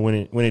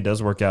 when it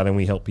does work out and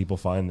we help people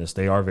find this,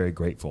 they are very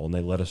grateful and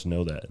they let us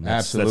know that. And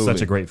that's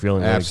such a great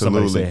feeling. Like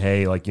somebody say,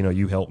 "Hey,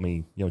 you helped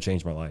me,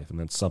 change my life," and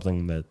that's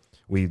something that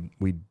we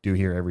do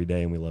here every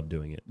day, and we love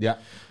doing it. Yeah.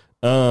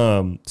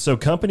 So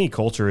company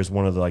culture is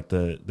one of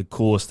the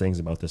coolest things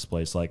about this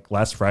place. Like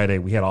last Friday,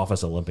 we had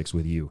Office Olympics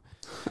with you.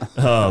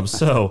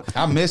 So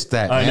I missed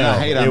that. I Man. know I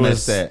hate I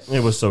missed that.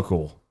 It was so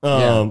cool.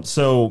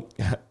 So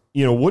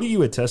what do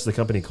you attest the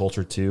company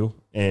culture to?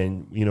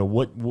 And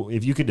what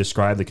if you could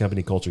describe the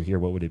company culture here?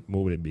 What would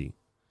it be?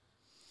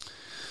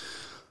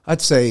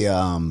 I'd say,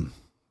 I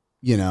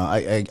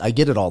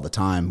get it all the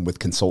time with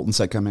consultants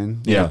that come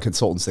in.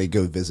 Consultants, they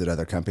go visit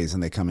other companies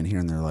and they come in here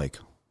and they're like,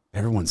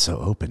 everyone's so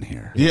open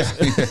here. Yeah.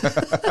 You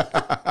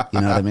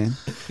know what I mean?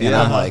 And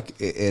I'm like,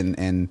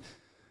 and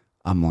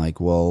I'm like,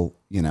 well,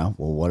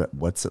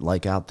 what's it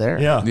like out there?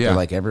 Yeah. They're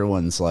like,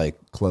 everyone's like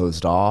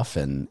closed off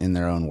and in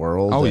their own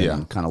world. Oh, and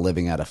yeah. kind of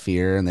living out of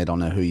fear, and they don't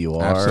know who you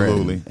are.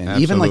 Absolutely.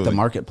 And even like the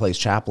marketplace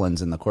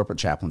chaplains and the corporate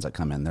chaplains that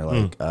come in, they're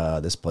like,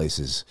 this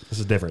is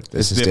different.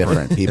 This is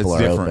different. People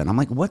It's are different. open. I'm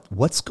like,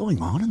 what's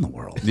going on in the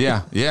world?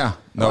 Yeah.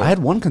 No. I had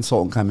one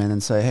consultant come in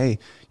and say, hey,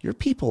 your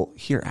people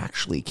here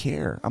actually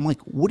care. I'm like,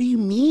 what do you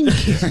mean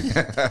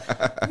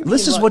care?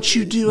 This is what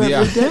you do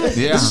every day.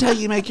 Yeah. This is how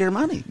you make your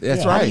money.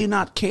 That's How right. do you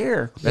not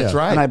care? That's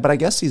right. But I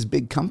guess these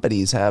big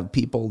companies have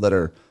people that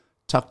are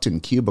tucked in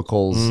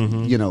cubicles,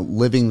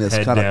 living this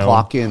Head kind of down.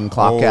 clock in,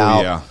 clock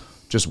out, yeah.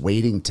 just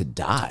waiting to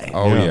die.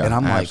 Oh, yeah. And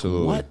I'm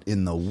Absolutely. like, what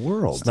in the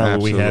world? It's not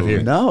what we have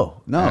here.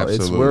 No, it's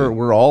Absolutely.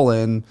 we're all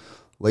in,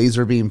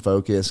 laser beam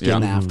focused,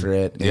 getting Yeah. after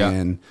it, Yeah.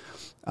 and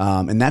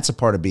that's a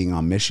part of being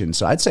on mission.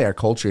 So I'd say our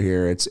culture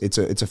here, it's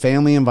a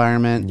family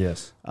environment.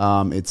 Yes.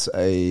 It's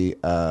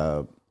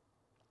a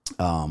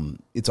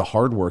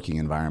hardworking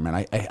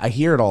environment. I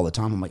hear it all the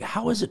time. I'm like,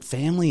 how is it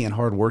family and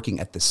hardworking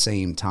at the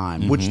same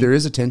time? Which there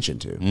is attention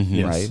to,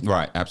 right?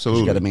 Right.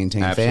 Absolutely. You got to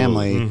maintain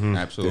Absolutely. family.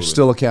 Absolutely. There's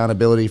still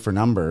accountability for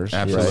numbers.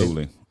 right?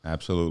 Absolutely.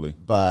 Absolutely.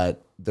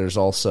 But there's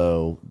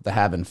also the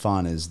having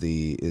fun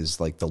is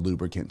like the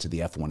lubricant to the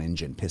F1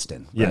 engine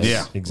piston. Yes. right?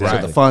 Yeah.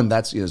 Exactly. So the fun,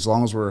 that's as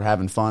long as we're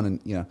having fun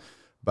and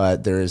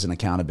but there is an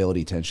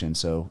accountability tension.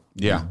 So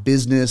Yeah.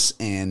 business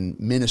and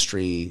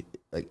ministry,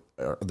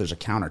 there's a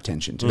counter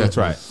tension to it. That's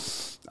right.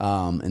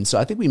 And so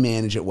I think we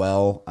manage it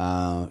well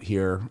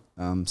here.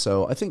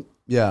 So I think,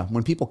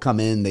 when people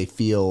come in, they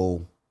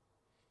feel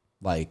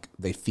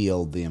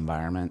the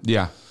environment.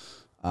 Yeah.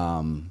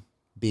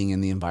 Being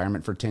in the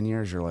environment for 10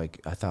 years, you're like,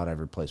 I thought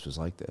every place was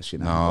like this.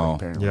 No. But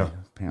apparently, Yeah.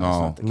 apparently it's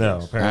not the No,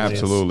 case. apparently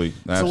Absolutely.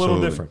 it's a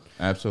little different.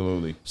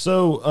 Absolutely.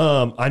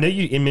 So I know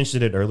you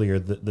mentioned it earlier,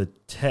 the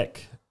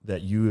tech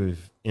that you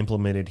have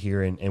implemented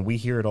here, and we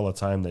hear it all the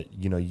time that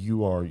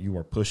you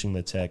are pushing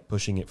the tech,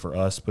 pushing it for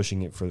us,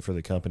 pushing it for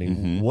the company.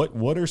 Mm-hmm.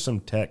 What are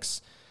some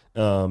techs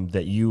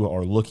that you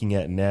are looking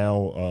at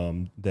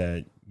now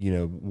that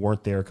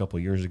weren't there a couple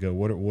of years ago?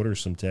 What are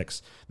some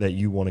techs that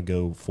you want to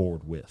go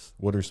forward with?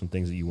 What are some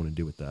things that you want to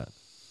do with that?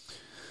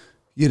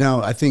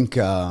 I think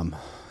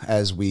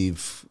as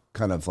we've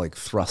kind of like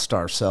thrust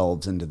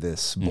ourselves into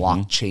this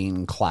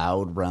blockchain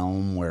cloud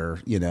realm where,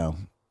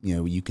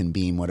 you can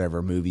beam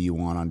whatever movie you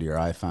want onto your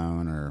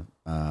iPhone or,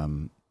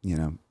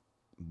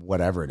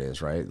 whatever it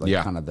is, right? Like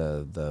kind of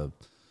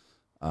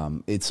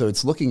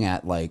it's looking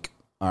at like,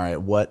 all right,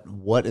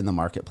 what in the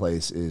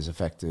marketplace is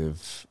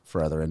effective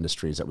for other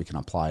industries that we can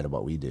apply to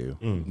what we do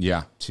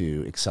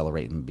to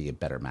accelerate and be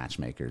better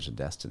matchmakers of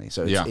destiny.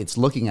 So it's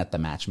looking at the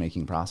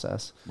matchmaking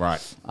process.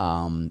 Right.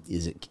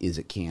 Is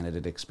it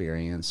candidate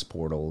experience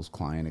portals,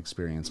 client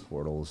experience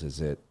portals?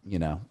 Is it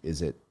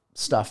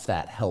stuff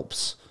that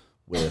helps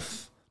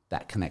with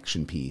that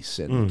connection piece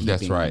and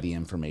That's keeping right. the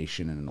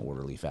information in an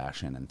orderly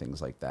fashion and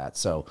things like that.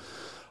 So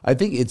I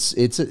think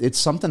it's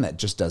something that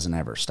just doesn't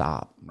ever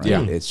stop, right?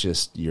 Yeah. It's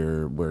just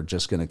we're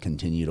just going to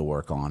continue to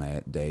work on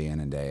it day in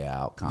and day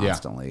out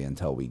constantly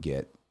until we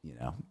get,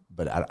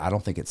 but I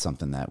don't think it's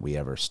something that we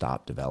ever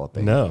stop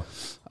developing. No.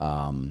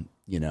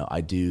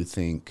 I do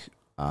think,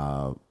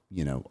 I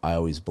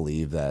always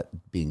believe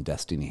that being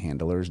destiny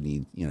handlers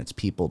need, it's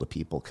people to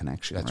people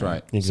connection. That's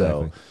right.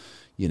 Exactly. So,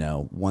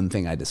 one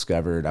thing I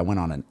discovered, I went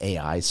on an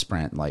AI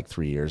sprint like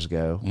 3 years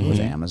ago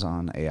with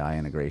Amazon AI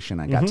integration.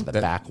 I got to the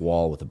back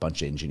wall with a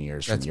bunch of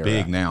engineers from That's Europe.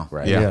 big now.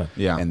 Right? Yeah.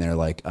 And they're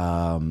like,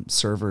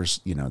 servers,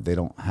 they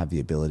don't have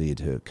the ability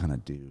to kind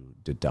of do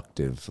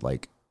deductive,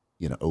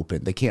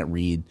 open. They can't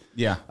read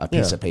a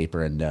piece of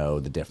paper and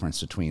know the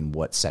difference between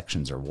what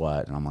sections are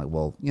what. And I'm like,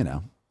 well,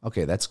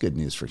 okay, that's good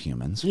news for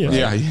humans.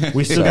 Yeah. right? Yeah.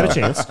 We still got a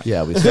chance.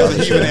 Yeah, we still have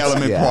The a human chance.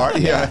 element part.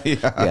 Yeah.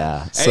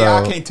 Yeah.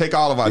 AI can't take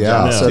all of our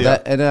jobs. So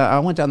Yeah. I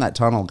went down that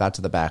tunnel, got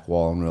to the back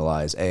wall, and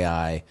realized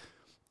AI,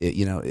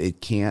 it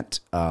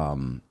can't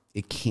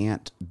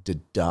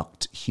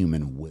deduct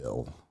human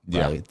will,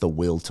 right? Yeah. The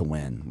will to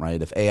win, right?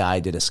 If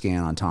AI did a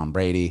scan on Tom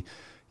Brady,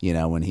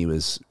 when he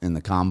was in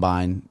the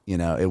combine,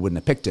 it wouldn't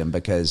have picked him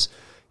because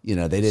they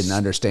didn't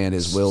understand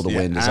his will to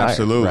win desire.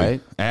 Absolutely.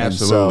 Right?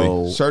 Absolutely.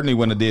 And so Certainly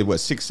when it did,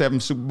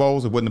 6-7 Super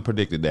Bowls, it wouldn't have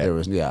predicted that. there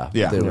was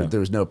there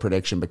was no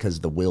prediction because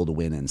of the will to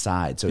win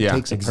inside. So it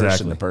takes a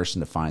person to person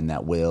to find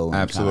that will and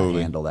Absolutely. kind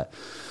of handle that.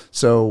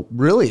 So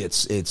really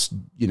it's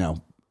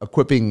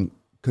equipping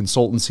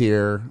consultants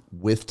here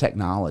with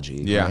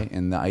technology. Yeah. Right?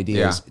 And the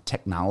idea is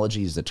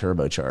technology is the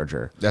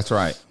turbocharger That's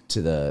right.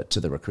 to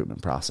the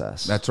recruitment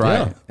process. That's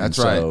right. Yeah. That's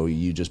And right. So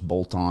you just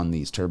bolt on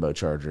these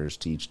turbochargers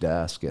to each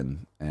desk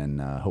and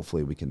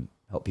hopefully we can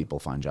help people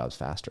find jobs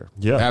faster.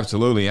 Yeah.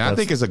 Absolutely. And I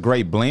think it's a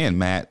great blend,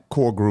 Matt.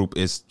 Core group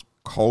is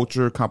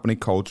culture, company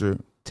culture,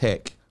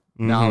 tech,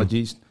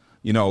 technologies,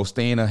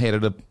 staying ahead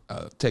of the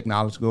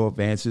technological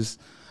advances.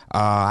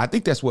 I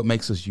think that's what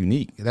makes us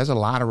unique. There's a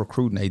lot of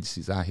recruiting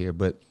agencies out here,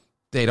 but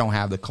they don't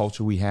have the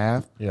culture we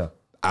have. Yeah.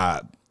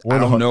 I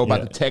don't know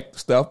about the tech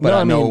stuff, but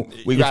I know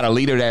we got a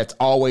leader that's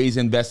always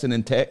investing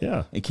in tech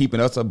and keeping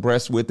us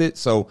abreast with it.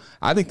 So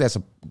I think that's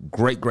a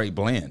great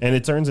blend. And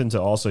it turns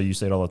into also, you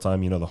say it all the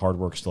time, the hard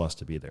work still has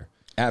to be there.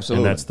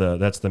 Absolutely.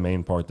 And that's the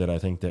main part that I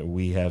think that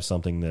we have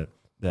something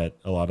that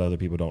a lot of other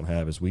people don't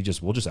have is we'll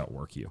just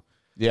outwork you.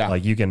 Yeah.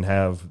 Like you can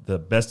have the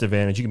best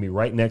advantage. You can be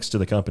right next to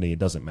the company. It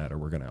doesn't matter.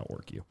 We're going to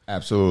outwork you.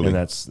 Absolutely. And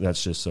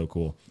that's just so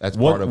cool. That's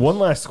part of one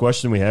last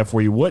question we have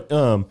for you.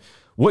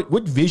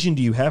 What vision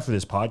do you have for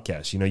this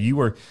podcast? You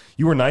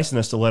were nice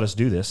enough to let us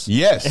do this.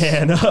 Yes.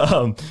 And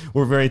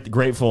we're very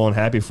grateful and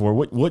happy for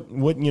it.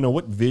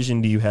 What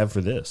vision do you have for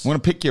this? I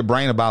want to pick your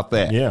brain about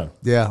that. Yeah.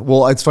 Yeah.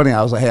 Well, it's funny.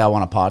 I was like, hey, I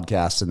want a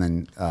podcast. And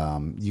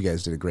then you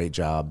guys did a great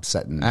job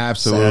setting.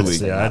 Absolutely.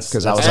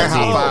 Because I was like,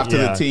 high five to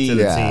the team.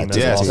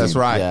 Yes, that's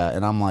right. Yeah.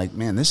 And I'm like,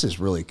 man, this is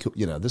really cool.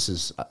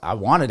 I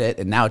wanted it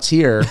and now it's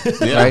here.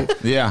 Right.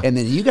 Yeah. And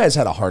then you guys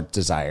had a heart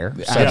desire.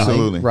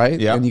 Absolutely. Right.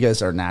 Yeah. And you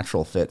guys are a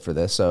natural fit for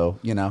this. So,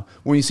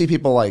 when you see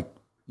people like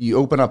you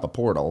open up a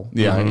portal,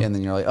 right? And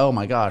then you're like, oh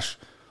my gosh,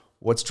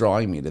 what's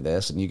drawing me to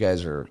this? And you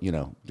guys are,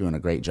 doing a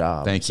great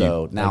job. Thank you.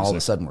 So now all of a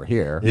sudden we're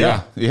here.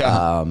 Yeah.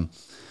 Yeah.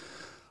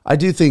 I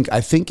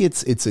think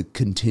it's a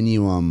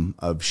continuum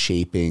of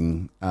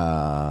shaping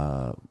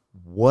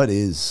what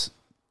is,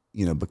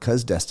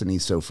 because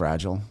destiny's so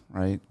fragile,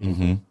 right?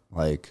 Mm-hmm.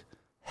 Like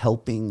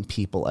helping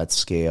people at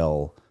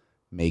scale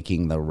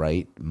making the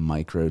right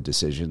micro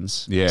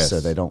decisions so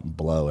they don't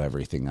blow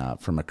everything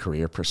up from a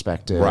career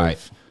perspective,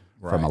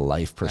 from a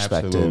life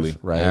perspective, Absolutely.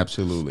 right?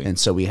 Absolutely. And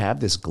so we have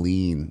this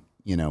glean,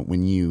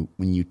 when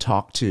you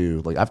talk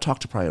to, like I've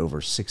talked to probably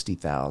over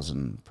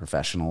 60,000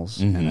 professionals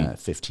in a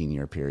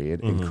 15-year period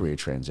in career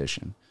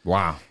transition.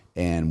 Wow.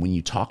 And when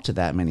you talk to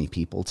that many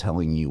people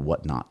telling you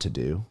what not to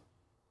do,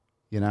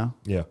 Yeah.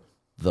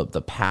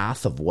 the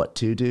path of what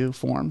to do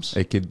forms.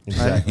 It could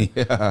exactly.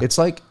 Yeah. It's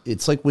like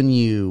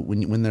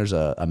when there's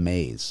a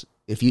maze.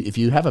 If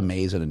you have a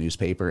maze in a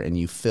newspaper and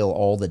you fill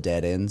all the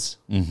dead ends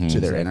to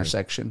their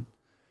intersection,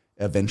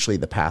 eventually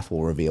the path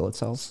will reveal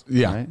itself.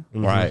 Yeah. Right.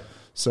 Mm-hmm. Right.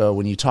 So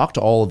when you talk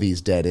to all of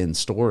these dead end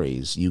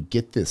stories, you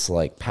get this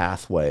like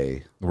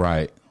pathway.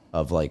 Right.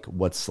 Of like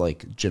what's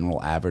like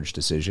general average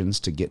decisions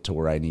to get to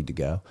where I need to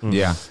go.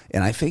 Yeah.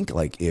 And I think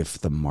like if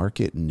the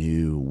market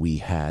knew we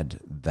had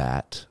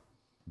that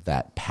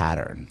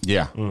pattern.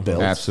 Yeah,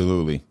 built,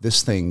 absolutely.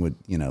 This thing would,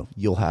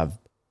 you'll have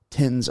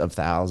tens of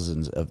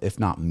thousands of, if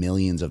not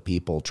millions of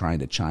people trying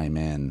to chime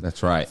in.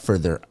 That's right. For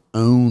their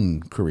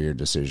own career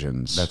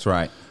decisions. That's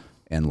right.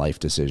 And life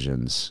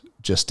decisions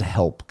just to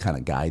help kind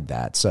of guide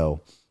that.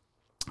 So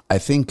I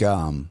think,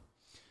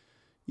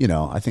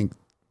 I think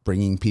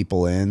bringing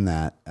people in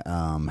that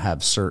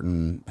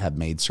have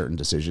made certain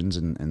decisions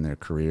in their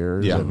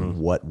careers and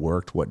what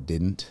worked, what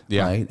didn't,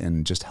 right?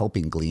 And just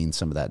helping glean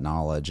some of that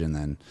knowledge and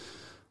then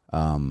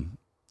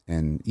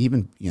and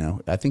even,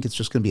 I think it's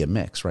just going to be a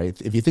mix, right?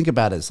 If you think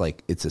about it as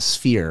like it's a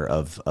sphere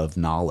of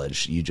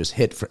knowledge, you just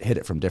hit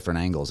it from different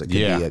angles. It could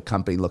be a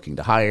company looking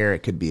to hire. It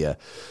could be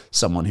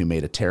someone who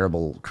made a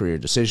terrible career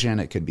decision.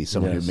 It could be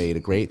someone who made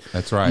a great.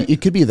 That's right. It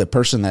could be the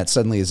person that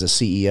suddenly is a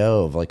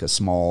CEO of like a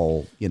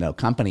small,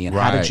 company. And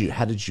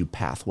how did you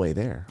pathway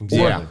there?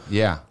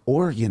 Exactly.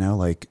 Or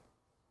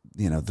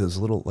those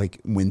little, like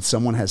when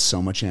someone has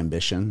so much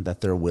ambition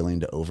that they're willing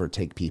to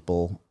overtake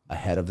people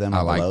ahead of them,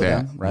 I like below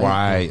that. them,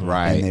 right?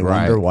 Right. And they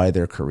wonder why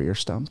their career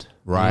stumped,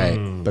 right?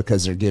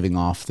 Because they're giving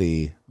off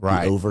the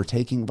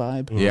overtaking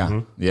vibe.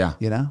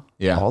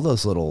 Yeah. All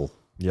those little,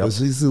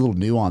 these little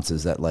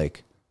nuances that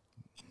like,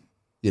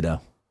 you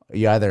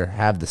either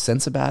have the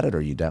sense about it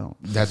or you don't.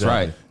 That's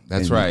right.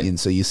 That's right. And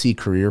so you see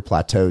career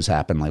plateaus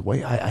happen. Like,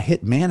 wait, I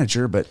hit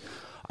manager, but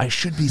I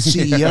should be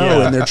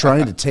CEO, and they're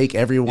trying to take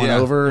everyone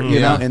over,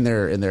 in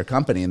their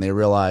company, and they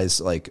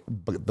realize like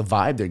the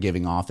vibe they're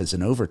giving off is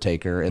an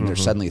overtaker, and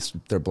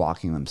they're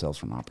blocking themselves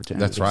from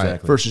opportunity. That's right.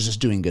 Exactly. Versus just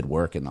doing good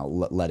work and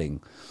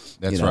letting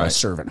a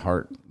servant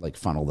heart like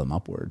funnel them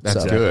upward.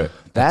 That's good.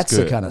 That's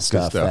good. the kind of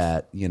stuff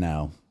that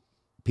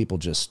people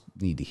just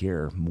need to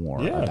hear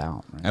more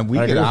about. Right? And we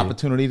get an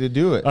opportunity to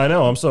do it. I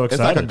know. I'm so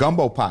excited. It's like a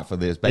gumbo pot for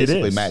this.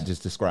 Basically, Matt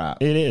just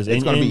described. It is.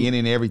 It's going to be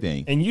in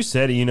everything. And you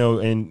said,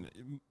 and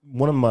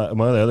one of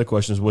my other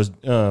questions was,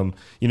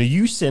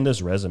 you send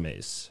us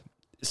resumes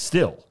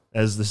still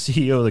as the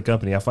CEO of the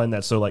company. I find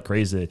that so like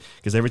crazy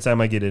because every time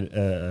I get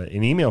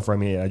an email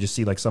from you, I just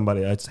see like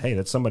somebody.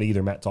 That's somebody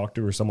either Matt talked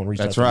to or someone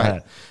reached out to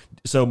Matt.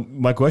 So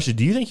my question: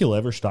 do you think you'll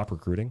ever stop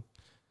recruiting?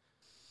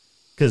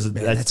 Because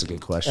that's a good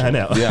question. I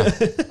know.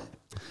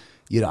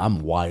 Yeah.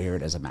 I'm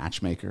wired as a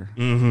matchmaker.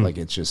 Like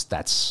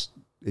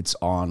it's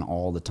on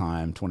all the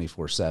time,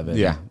 24/7.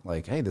 Yeah.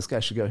 Like, hey, this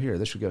guy should go here.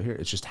 This should go here.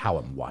 It's just how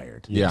I'm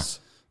wired. Yes.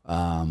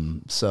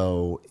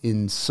 So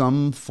in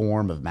some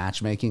form of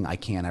matchmaking, I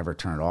can't ever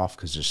turn it off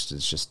because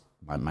it's just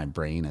my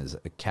brain is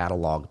a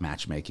catalog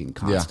matchmaking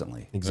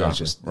constantly.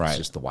 Exactly. It's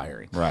just the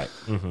wiring. Right.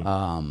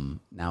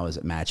 Now is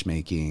it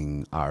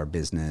matchmaking our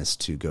business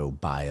to go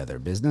buy other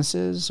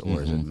businesses,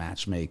 or is it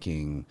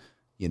matchmaking,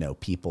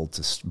 people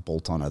to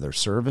bolt on other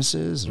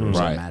services, or is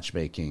it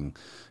matchmaking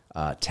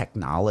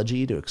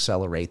technology to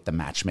accelerate the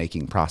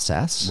matchmaking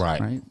process.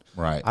 Right.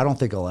 I don't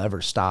think I'll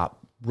ever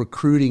stop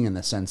recruiting in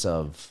the sense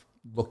of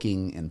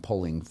looking and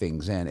pulling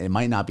things in. It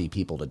might not be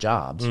people to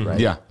jobs, right?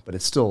 Yeah. But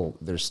there's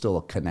still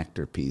a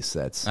connector piece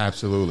that's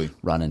absolutely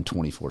running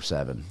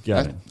 24/7.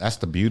 Yeah. That's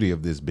the beauty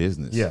of this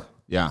business. Yeah.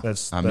 Yeah.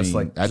 That's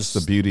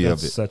the beauty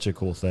of it. Such a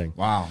cool thing.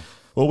 Wow.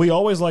 Well, we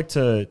always like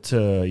to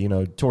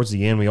towards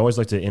the end, we always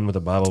like to end with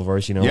a Bible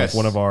verse. Yes.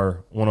 Like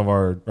one of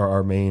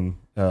our main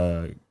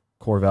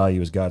core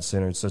value is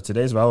God-centered. So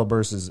today's Bible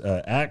verse is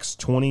Acts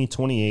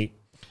 20:28.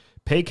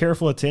 Pay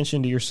careful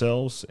attention to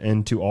yourselves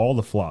and to all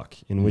the flock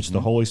in which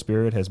the Holy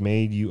Spirit has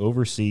made you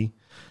oversee,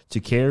 to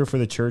care for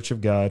the church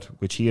of God,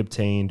 which he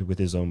obtained with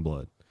his own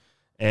blood.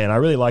 And I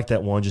really like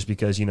that one just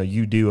because,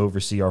 you do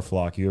oversee our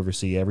flock. You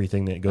oversee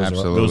everything that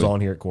goes on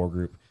here at Core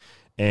Group.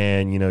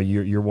 And,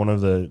 you're one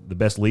of the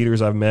best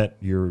leaders I've met.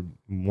 You're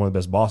one of the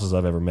best bosses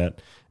I've ever met.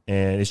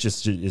 And it's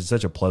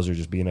such a pleasure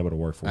just being able to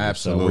work for you.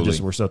 Absolutely.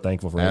 So we're so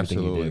thankful for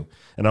everything you do.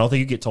 And I don't think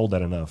you get told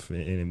that enough.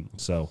 And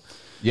so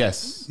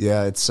yes.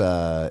 Yeah, it's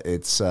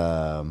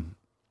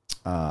I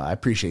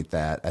appreciate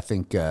that. I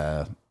think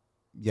I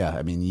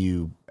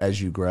mean, as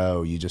you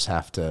grow, you just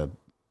have to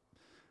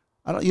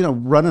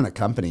running a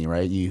company,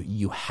 right?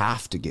 You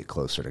have to get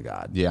closer to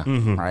God. Yeah.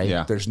 Right?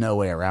 Yeah. There's no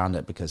way around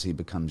it because he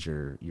becomes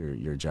your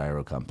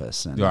gyro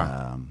compass.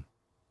 And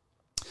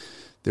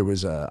there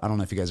was I don't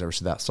know if you guys ever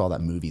saw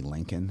that movie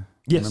Lincoln.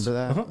 Yes.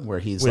 Remember that? Where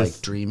he's With,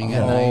 like dreaming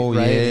at night,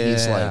 right?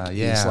 Yeah, And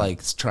he's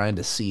like trying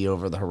to see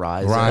over the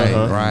horizon. Right,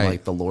 and right.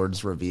 like the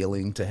Lord's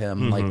revealing to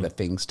him like the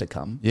things to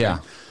come. Yeah.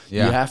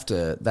 You have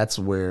to, that's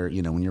where,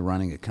 when you're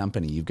running a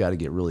company, you've got to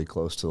get really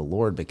close to the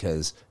Lord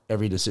because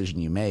every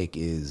decision you make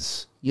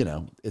is,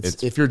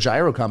 it's if your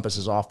gyro compass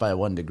is off by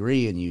 1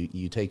 degree and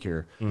you take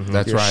your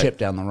ship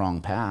down the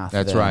wrong path.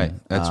 That's then,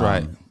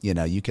 right.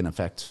 You can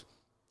affect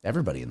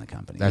everybody in the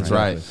company. That's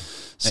right.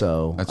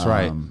 So that's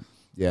right.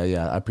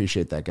 Yeah. I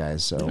appreciate that,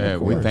 guys. So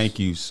we thank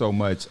you so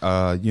much.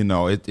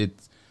 It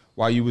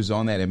while you was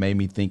on that, it made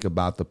me think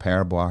about the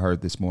parable I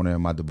heard this morning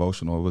in my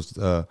devotional. It was,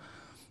 the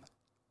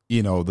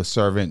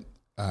servant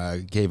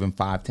gave him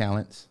 5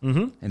 talents,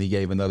 and he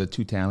gave another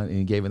 2 talents, and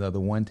he gave another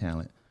 1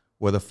 talent.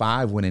 Well, the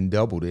 5 went and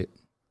doubled it.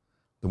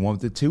 The one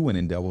with the 2 went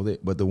and doubled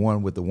it, but the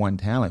one with the 1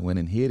 talent went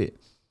and hid it.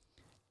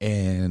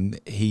 And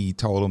he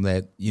told him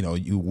that,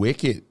 you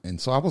wicked. And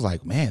so I was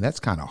like, man, that's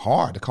kind of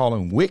hard to call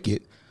him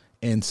wicked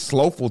and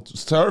slothful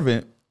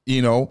servant,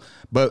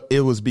 but it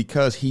was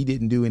because he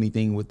didn't do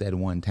anything with that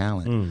 1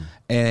 talent.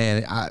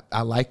 And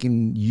I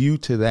liken you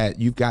to that.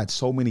 You've got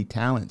so many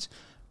talents,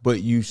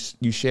 but you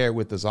share it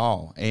with us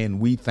all. And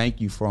we thank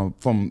you from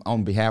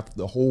on behalf of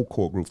the whole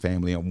Core Group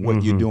family on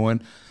what you're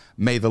doing.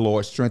 May the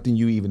Lord strengthen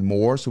you even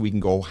more so we can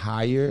go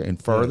higher and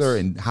further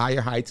and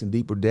higher heights and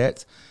deeper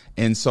depths.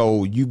 And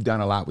so you've done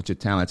a lot with your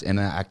talents, and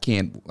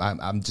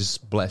I'm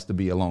just blessed to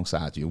be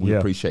alongside you. We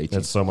appreciate you.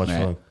 That's so much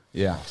fun.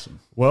 Yeah.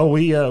 Well,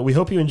 we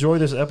hope you enjoy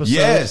this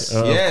episode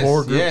of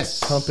Core Group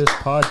Compass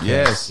Podcast.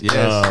 Yes.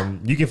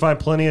 You can find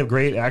plenty of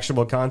great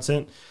actionable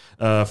content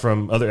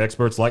from other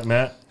experts like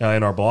Matt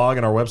in our blog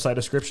and our website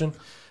description.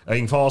 You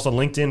can follow us on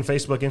LinkedIn,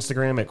 Facebook,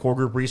 Instagram at Core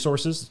Group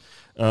Resources.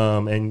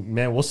 And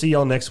man, we'll see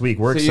y'all next week.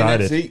 We're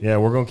excited. Yeah,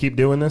 we're gonna keep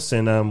doing this.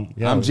 And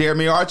I'm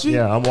Jeremy Archie.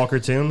 Yeah, I'm Walker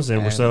Toombs,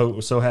 and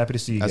we're so happy to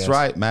see you. That's guys.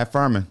 right, Matt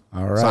Fuhrman.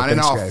 All right, signing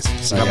thanks, off.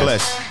 guys. God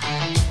bless.